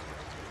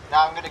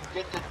 Now I'm gonna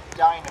get the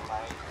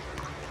dynamite.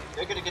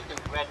 They're gonna get the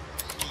red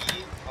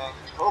key, and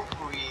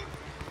hopefully...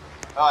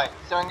 Alright,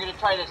 so I'm gonna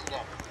try this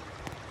again.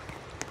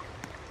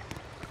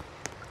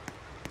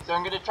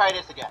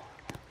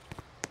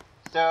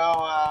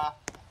 So,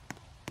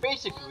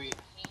 basically,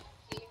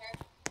 See her?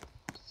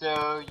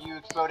 so you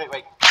explode it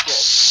like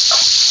this.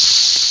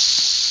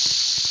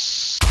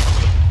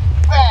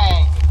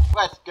 Bang!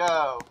 Let's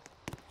go!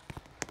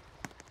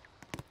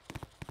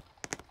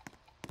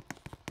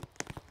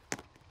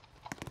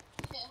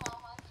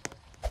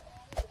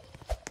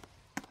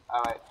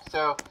 Alright,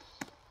 so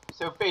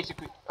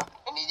basically,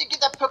 I need to get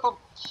that purple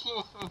key.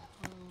 Well,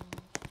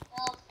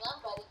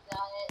 somebody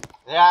got it.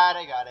 Yeah,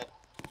 they got it.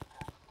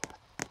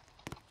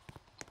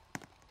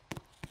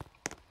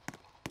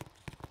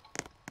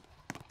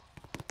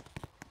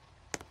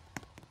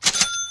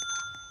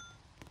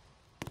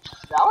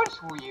 That was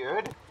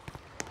weird.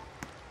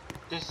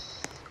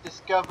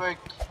 Discover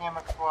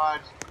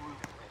camouflage blueprint.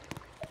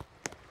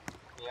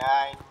 Yeah,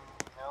 I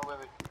know where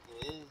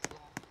it is.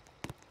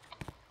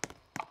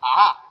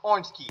 Aha!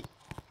 Orange key.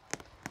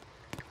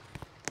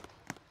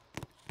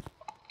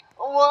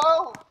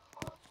 Whoa!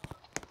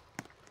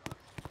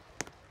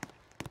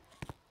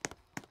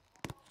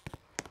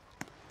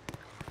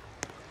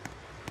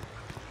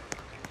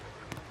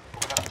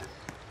 Open up this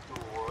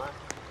door.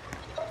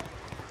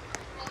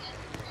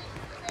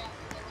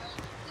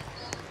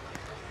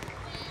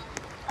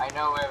 I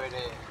know where it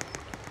is.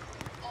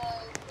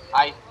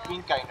 I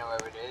think I know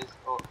where it is.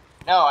 Oh,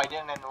 no, I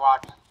didn't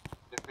watch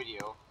the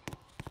video.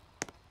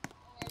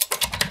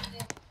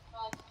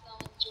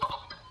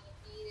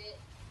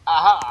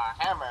 Aha!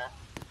 Hammer.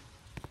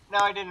 No,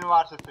 I didn't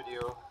watch the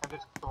video. I'm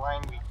just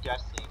blindly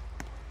guessing.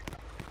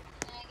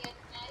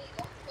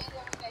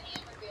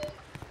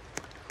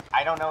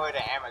 I don't know where the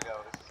hammer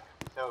goes,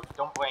 so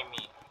don't blame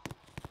me.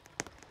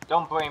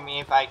 Don't blame me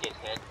if I get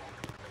hit.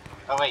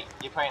 Oh wait,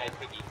 you're playing as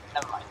Piggy.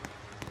 Never mind.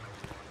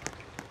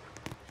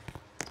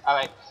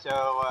 Alright,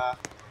 so,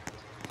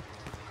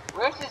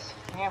 where's this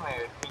hammer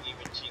thingy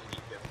majiggy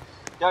go?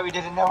 Darby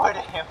doesn't know where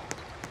the hammer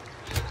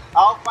is.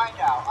 I'll find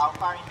out.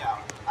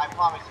 I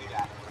promise you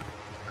that.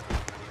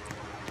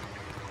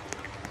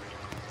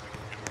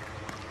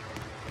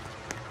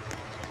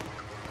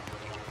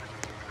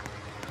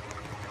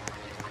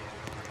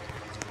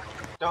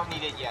 Don't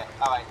need it yet.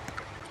 Alright.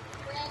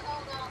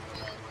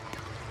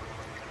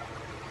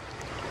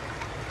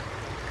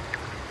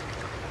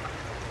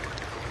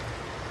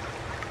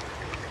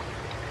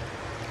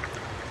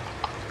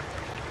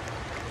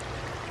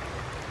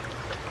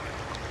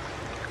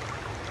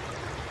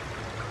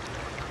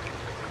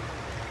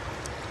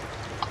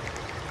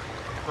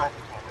 Grab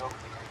the candle.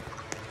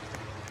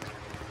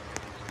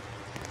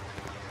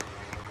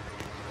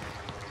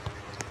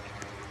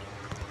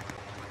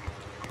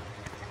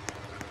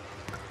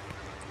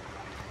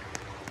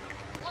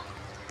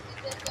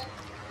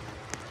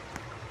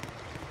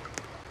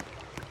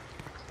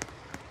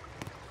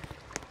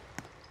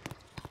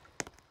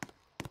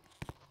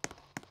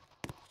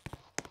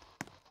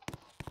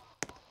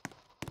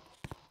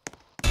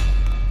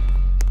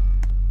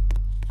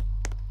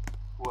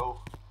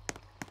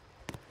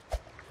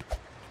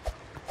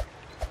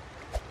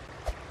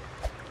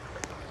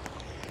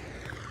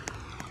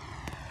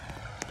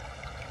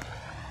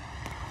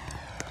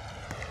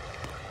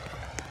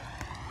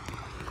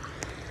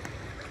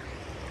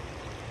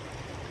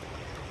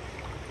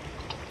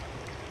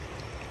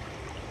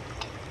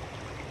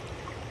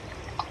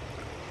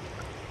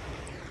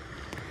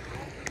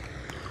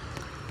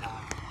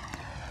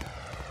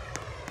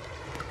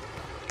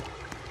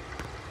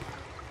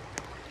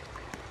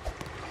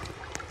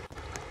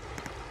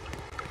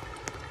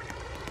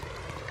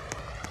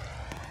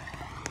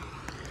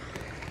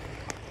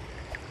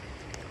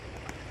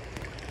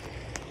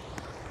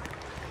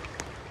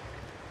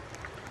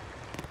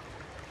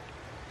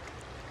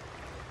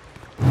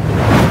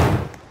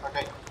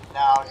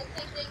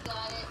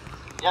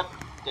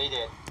 They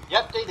did.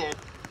 Yep, they did.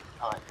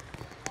 Alright.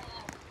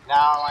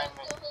 Now I'm...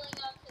 still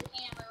holding on to the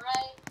hammer,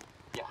 right?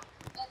 Yeah.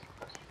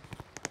 Okay.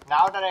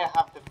 Now that I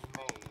have them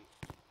made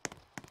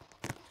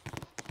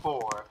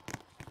for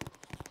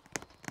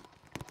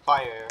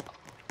fire,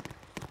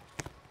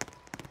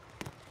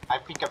 I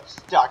think I'm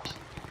stuck.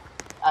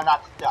 I'm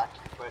not stuck,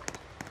 but...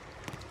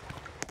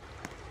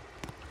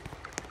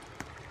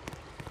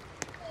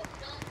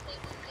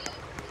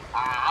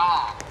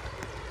 Ah!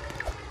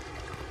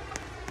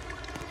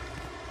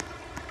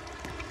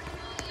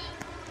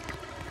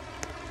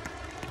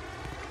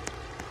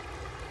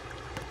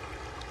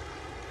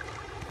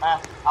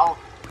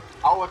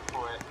 I'll look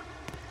for it.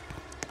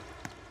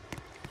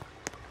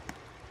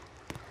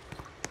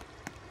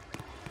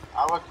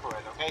 I'll look for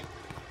it, okay?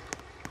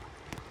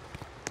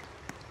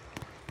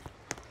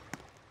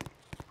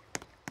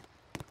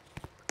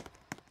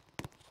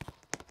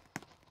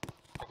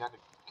 I got a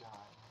gun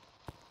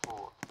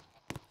for...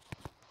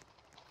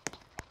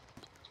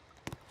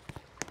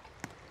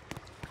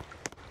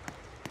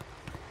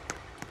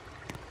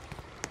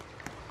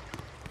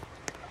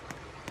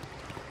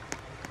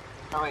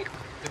 Oh wait,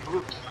 the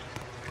blue key.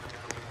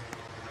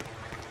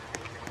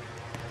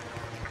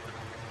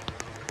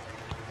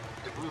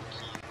 The blue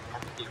key. I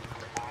have to get it.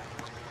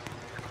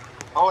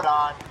 Hold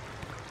on.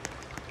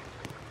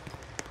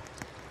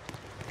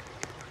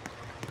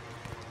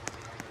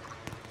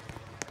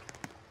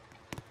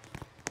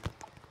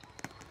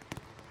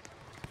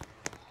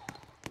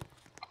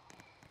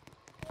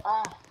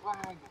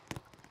 Lag.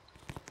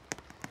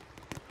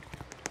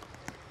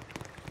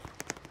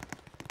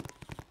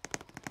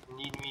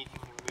 Need me to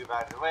move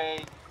out of the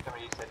way?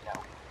 Somebody said no.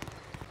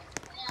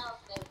 Now,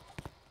 so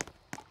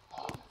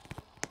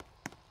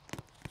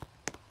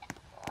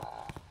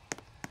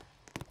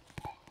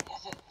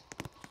Is it?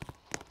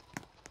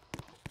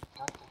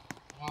 Got the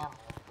hammer.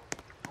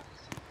 What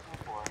is it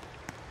for?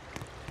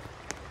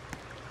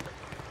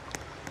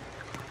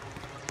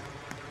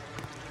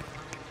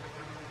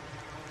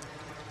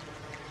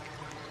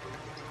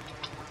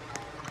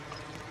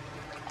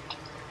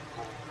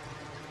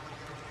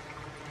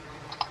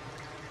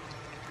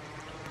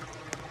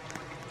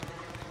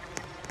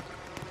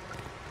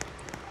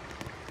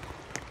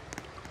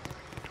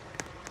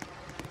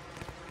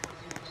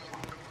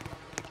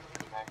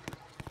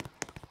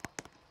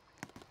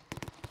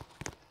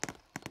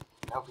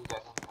 Nope, he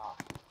doesn't know.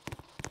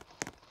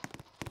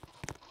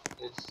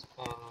 It's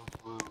in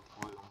blue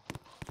bloom.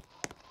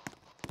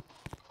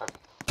 Okay.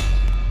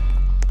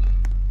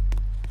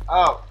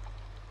 Oh!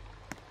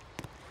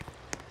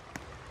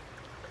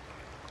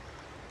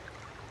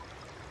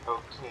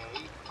 Okay,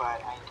 but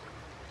I need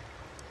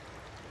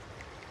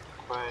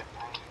to find...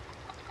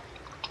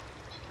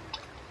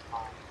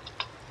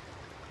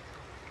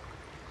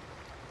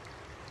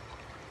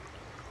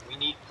 We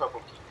need purple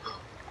key.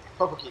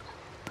 Purple key.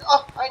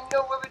 Oh, I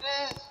know where it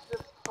is! The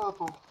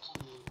purple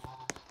key.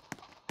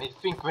 I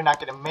think we're not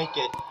gonna make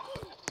it.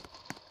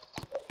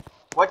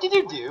 What did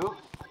you do?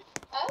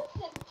 I was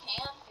just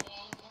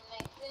camping, and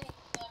I think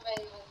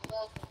somebody was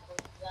looking for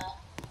stuff.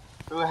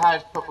 Who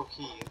has purple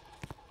key?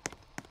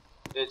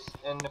 It's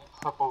in the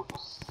purple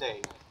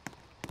safe.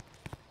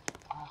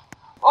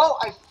 Oh,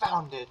 I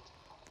found it!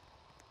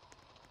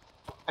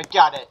 I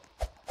got it!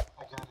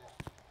 I got it.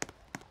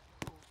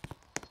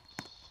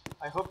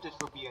 I hope this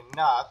will be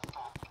enough.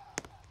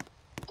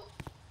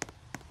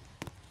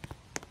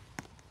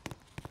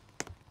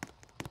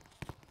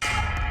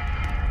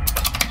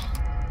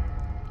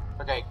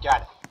 Okay,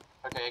 got it.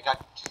 Okay, I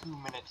got 2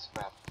 minutes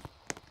left.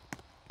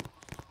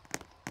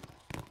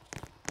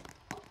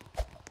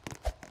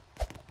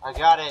 I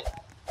got it.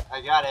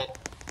 I got it.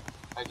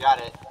 I got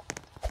it.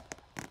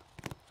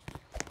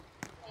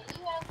 Hey,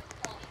 you have the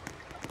point.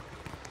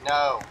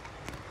 No.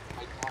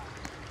 I don't.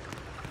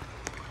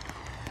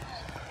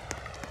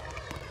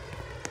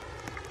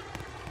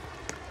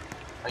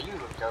 Are you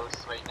a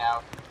ghost right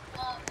now?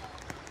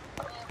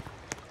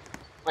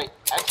 Wait,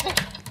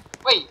 exit?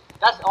 Wait,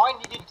 that's all I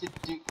needed to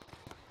do.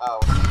 Oh.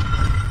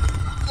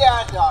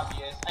 Yeah, it's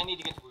obvious. I need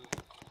to get to blue.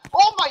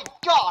 Oh my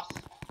gosh!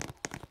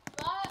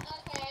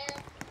 Okay.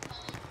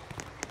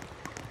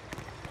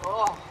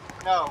 Oh,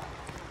 no.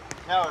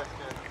 No, it's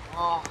good.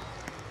 Oh.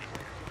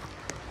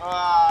 Oh,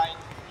 I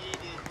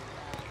needed...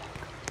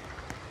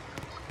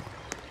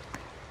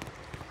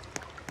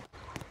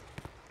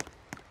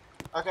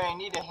 Okay, I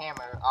need a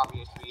hammer,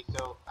 obviously,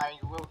 so I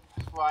will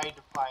try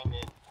to find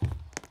it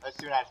as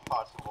soon as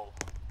possible.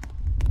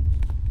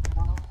 I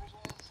don't know where it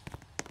is.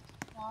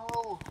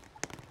 No.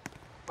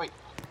 Wait.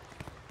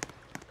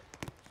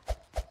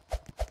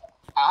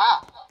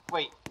 Ah!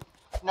 Wait.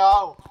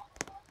 No!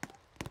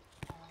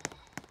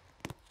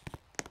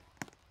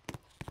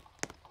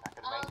 I'm not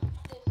gonna make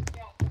it.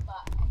 Distract the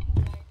bot.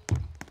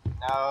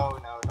 No,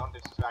 no, don't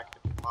distract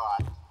the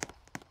bot.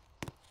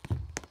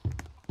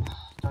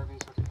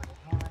 Darby's looking for the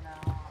hammer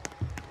now.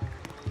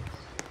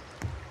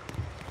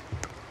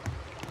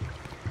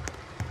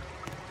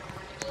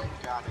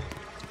 Got it.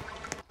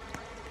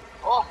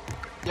 Oh!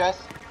 Yes!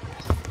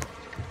 Yes!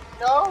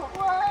 No!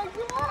 Why?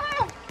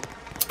 Ah!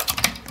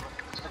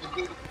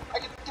 I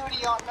can do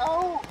it,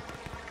 no!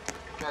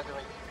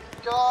 Graduate.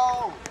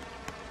 Go!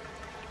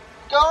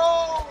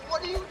 Go!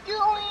 What are you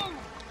doing?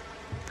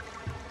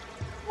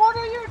 What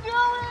are you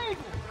doing?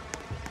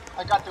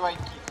 I got the right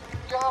key.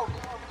 Go, go,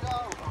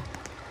 go!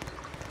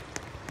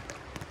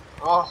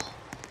 Oh.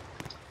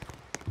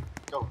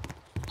 Go,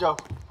 go,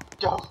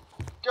 go,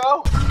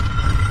 go!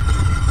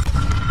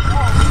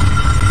 Oh.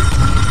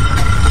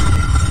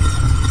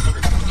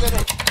 Get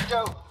it!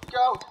 Go,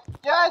 go!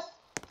 Yes!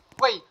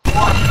 Wait!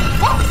 What?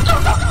 Oh, go,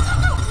 go, go, go,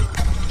 go!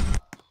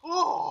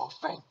 Oh,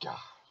 thank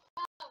God!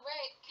 Oh,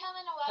 wait,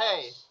 coming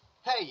away.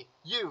 Hey,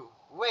 you!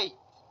 Wait!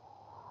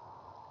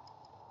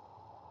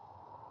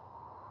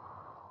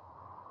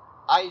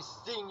 I've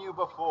seen you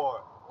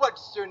before.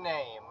 What's your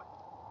name?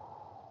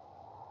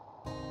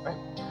 I'm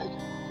Piggy.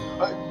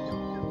 I know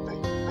your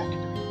face back to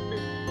me,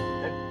 baby.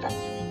 And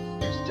factory,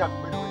 you stop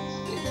riddling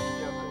sick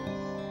numbers.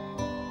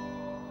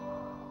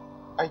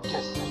 I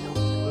guess I owe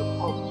you a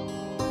apology.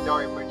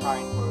 Sorry for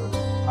trying for you,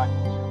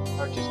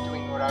 or just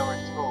doing what I was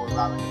told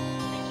rather than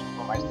thinking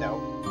for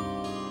myself.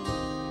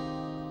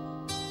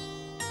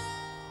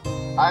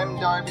 I'm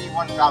Darby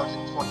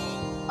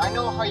 1028. I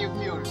know how you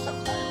feel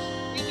sometimes.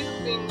 We do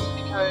things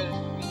because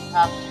we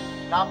have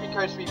to, not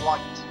because we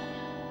want to.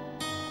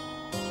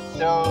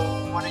 So,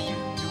 what are you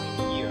doing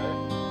here?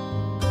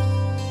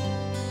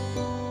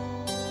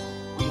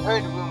 We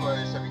heard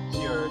rumors of a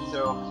cure,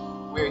 so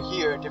we're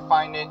here to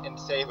find it and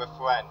save a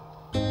friend.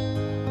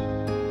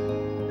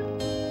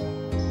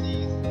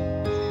 He's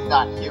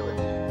not here with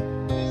me,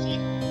 is he?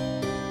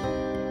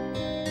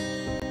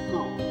 Who?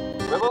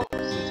 Willow?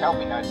 She's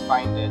helping us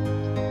find it.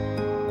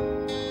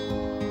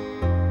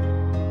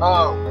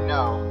 Oh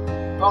no,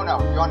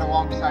 you're on the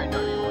wrong side,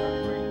 Darby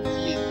 103.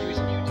 She is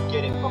using you to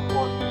get it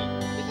before me.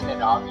 Isn't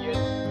it obvious?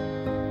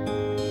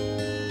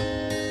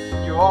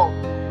 You wrong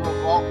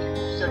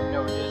people should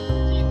know this.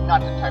 She's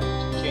not the type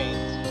to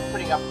change. She's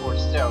putting up for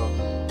herself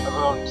of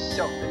her own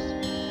selfish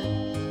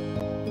reasons.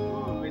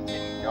 Ooh, it's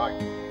getting dark.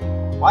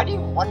 Why do you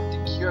want the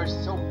cure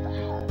so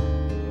bad?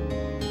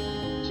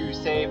 To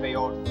save a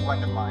old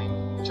friend of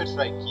mine, just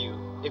like you.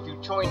 If you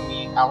join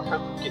me, I'll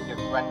help you get your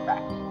friend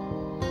back.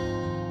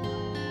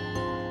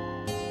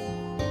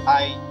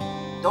 I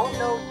don't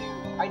know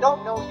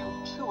you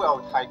too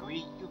well, Tiger.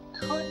 You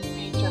could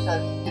be just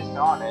as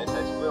dishonest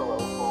as Willow,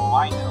 for all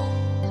I know.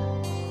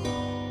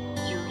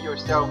 You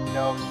yourself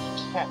know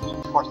you can't be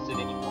trusted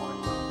anymore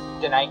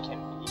than I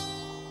can be.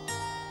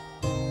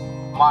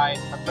 My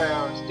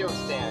affair still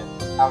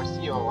stands. I'll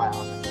see you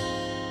around.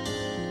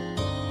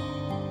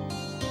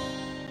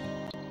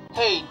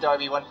 Hey,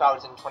 Darby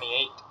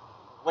 1028.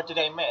 What did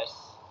I miss?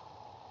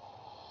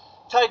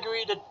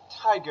 Tigery the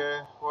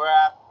tiger we're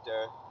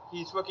after.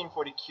 He's looking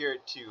for the cure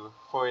too,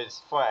 for his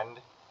friend.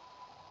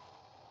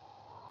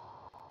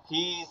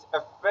 He's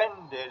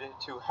offended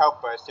to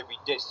help us if we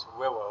ditch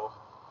Willow.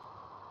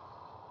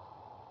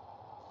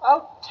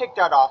 I'll take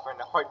that offer in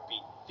a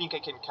heartbeat. Think I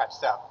can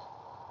catch up.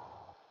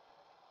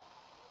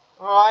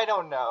 Well, I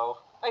don't know.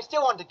 I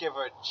still want to give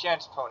her a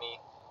chance, Pony.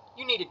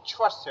 You need to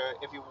trust her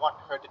if you want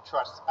her to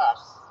trust us.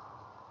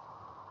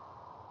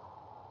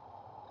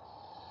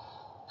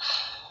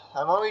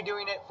 I'm only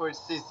doing it for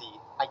Sissy.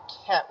 I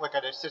can't look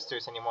at her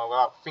sisters anymore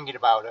without thinking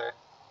about her.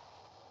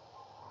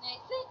 I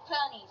think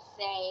Pony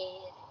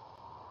said.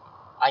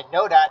 I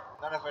know that.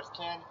 None of us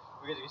can.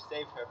 We're going to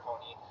save her,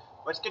 Pony.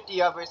 Let's get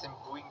the others and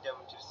bring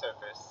them to the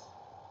surface.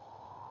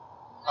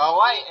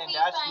 Alright, and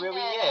that's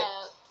really it.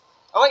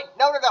 Oh wait,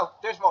 no.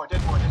 There's more. Oh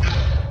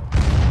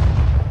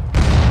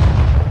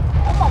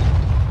my.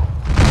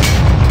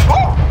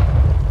 Oh!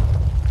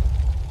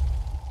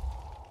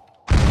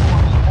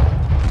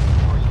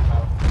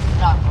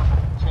 Not one with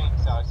a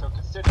chainsaw, so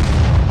consider it.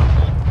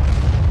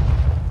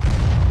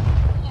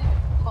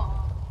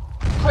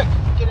 Quick,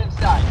 get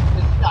inside.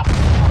 It's not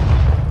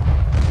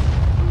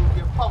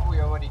you probably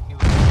already knew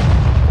that.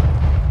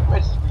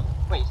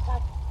 Wait, is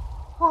that?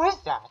 Who is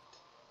that?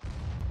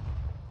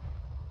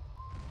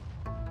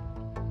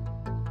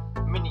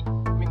 Minnie,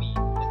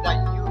 is that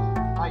you?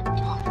 My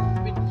God, it's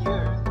been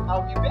years.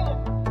 How have you been?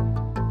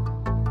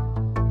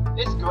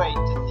 It's great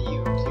to see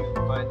you too,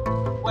 but,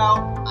 well,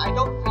 I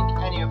don't think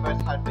any of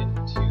us have been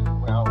too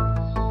well,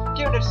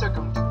 given the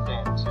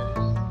circumstances.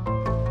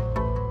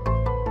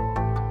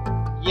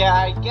 Yeah,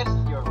 I guess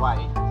you're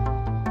right.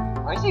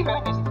 Why is he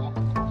wearing his hat?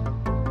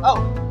 Oh,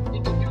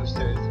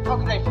 introducers. How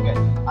could I forget?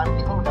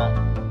 I'm Kona,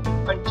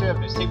 inventor of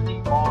the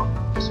safety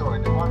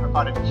sword, the one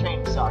without a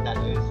chainsaw, that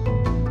is.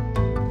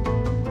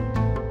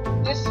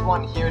 This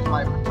one here is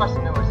my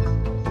professional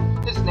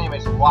assistant. His name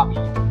is Wabi.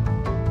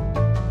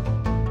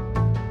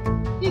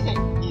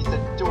 He's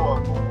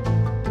adorable.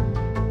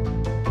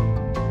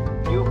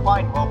 You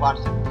find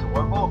robots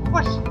adorable?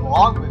 What's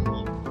wrong with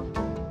you?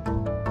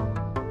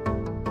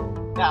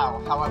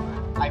 Now, however,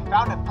 I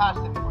found a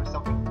passion for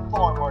something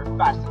far more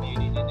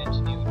fascinating and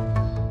engineering,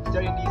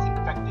 studying these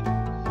infected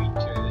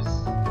creatures.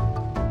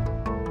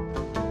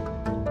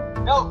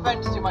 No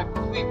offense to my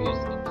previous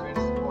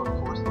interests, of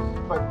course,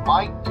 but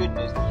my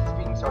goodness, these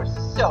things are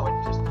so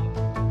interesting.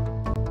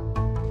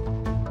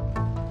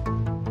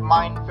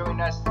 mind filling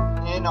us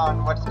in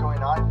on what's going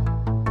on?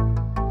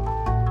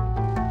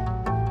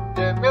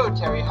 The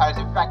military has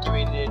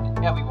evacuated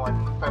everyone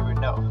further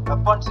north. A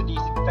bunch of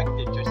these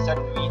infected just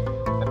suddenly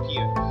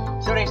appeared.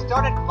 So they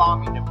started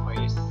bombing the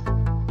place.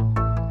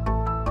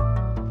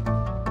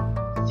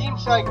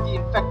 Seems like the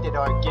infected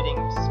are getting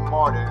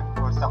smarter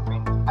or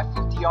something. I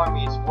think the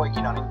army is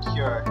working on a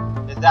cure.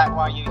 Is that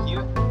why you're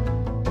here?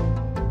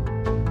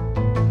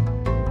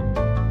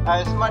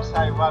 As much as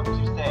I love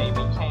to say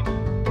we came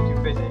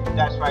to visit,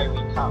 that's why we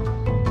come.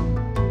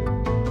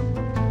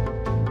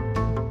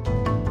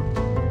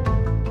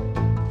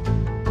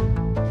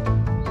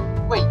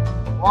 Wait,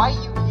 why are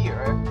you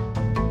here?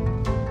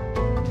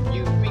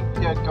 You think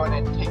they're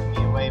gonna take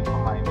me away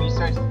from my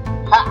research?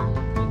 Ha!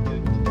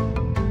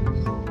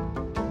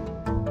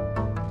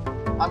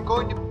 I'm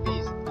going to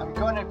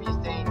be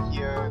staying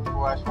here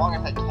for as long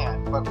as I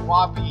can, but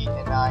Wabi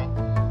and I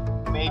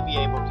may be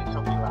able to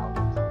help you out.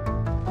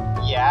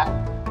 Yeah?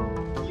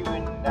 You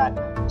and that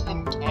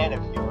tin can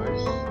of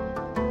yours?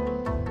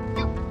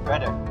 You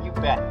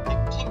bet. The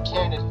tin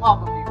can is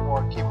probably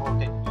more capable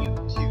than you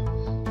too.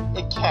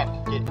 It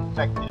can't get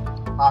infected,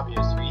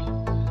 obviously.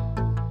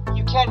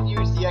 You can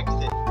use the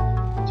exit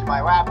to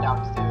my lab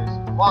downstairs.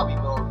 Wabi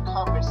will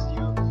convince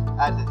you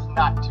as it's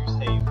not too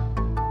safe.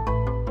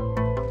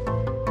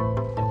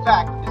 In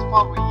fact, it's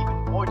probably even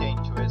more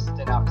dangerous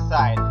than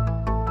outside.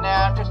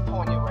 Nah, I'm just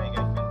pulling your leg,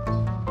 I think.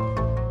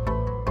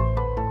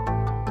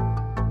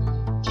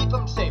 Keep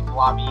them safe,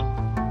 Wabi.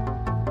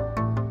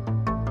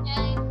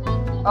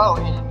 Oh,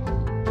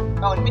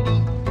 and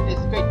Minnie,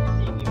 it's great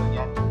seeing you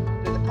again.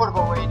 There's a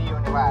portable radio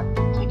in the lab.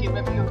 Take it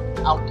with you.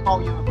 I'll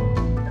call you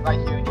if I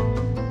hear anything.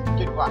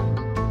 Good luck.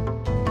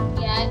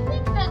 Yeah, I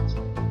think that's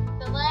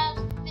the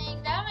last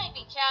thing. That might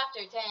be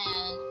chapter 10.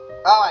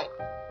 Alright,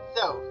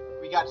 so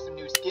we got some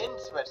new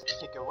skins. Let's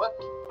take a look.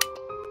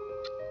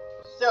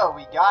 So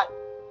we got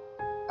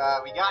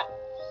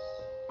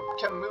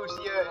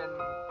Camusia and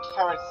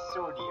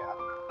Carasodia.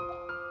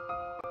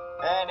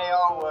 And they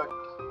all look,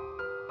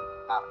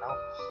 I don't know.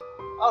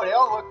 Oh, they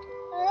all look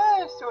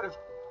sort of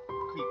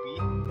creepy.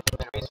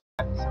 Anyways, we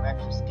got some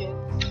extra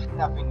skins.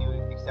 Nothing new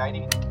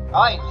exciting.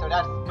 Alright, so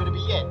that's gonna be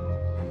it.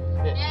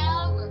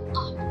 Now we're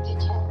off to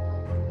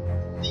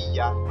chapter. See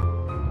ya.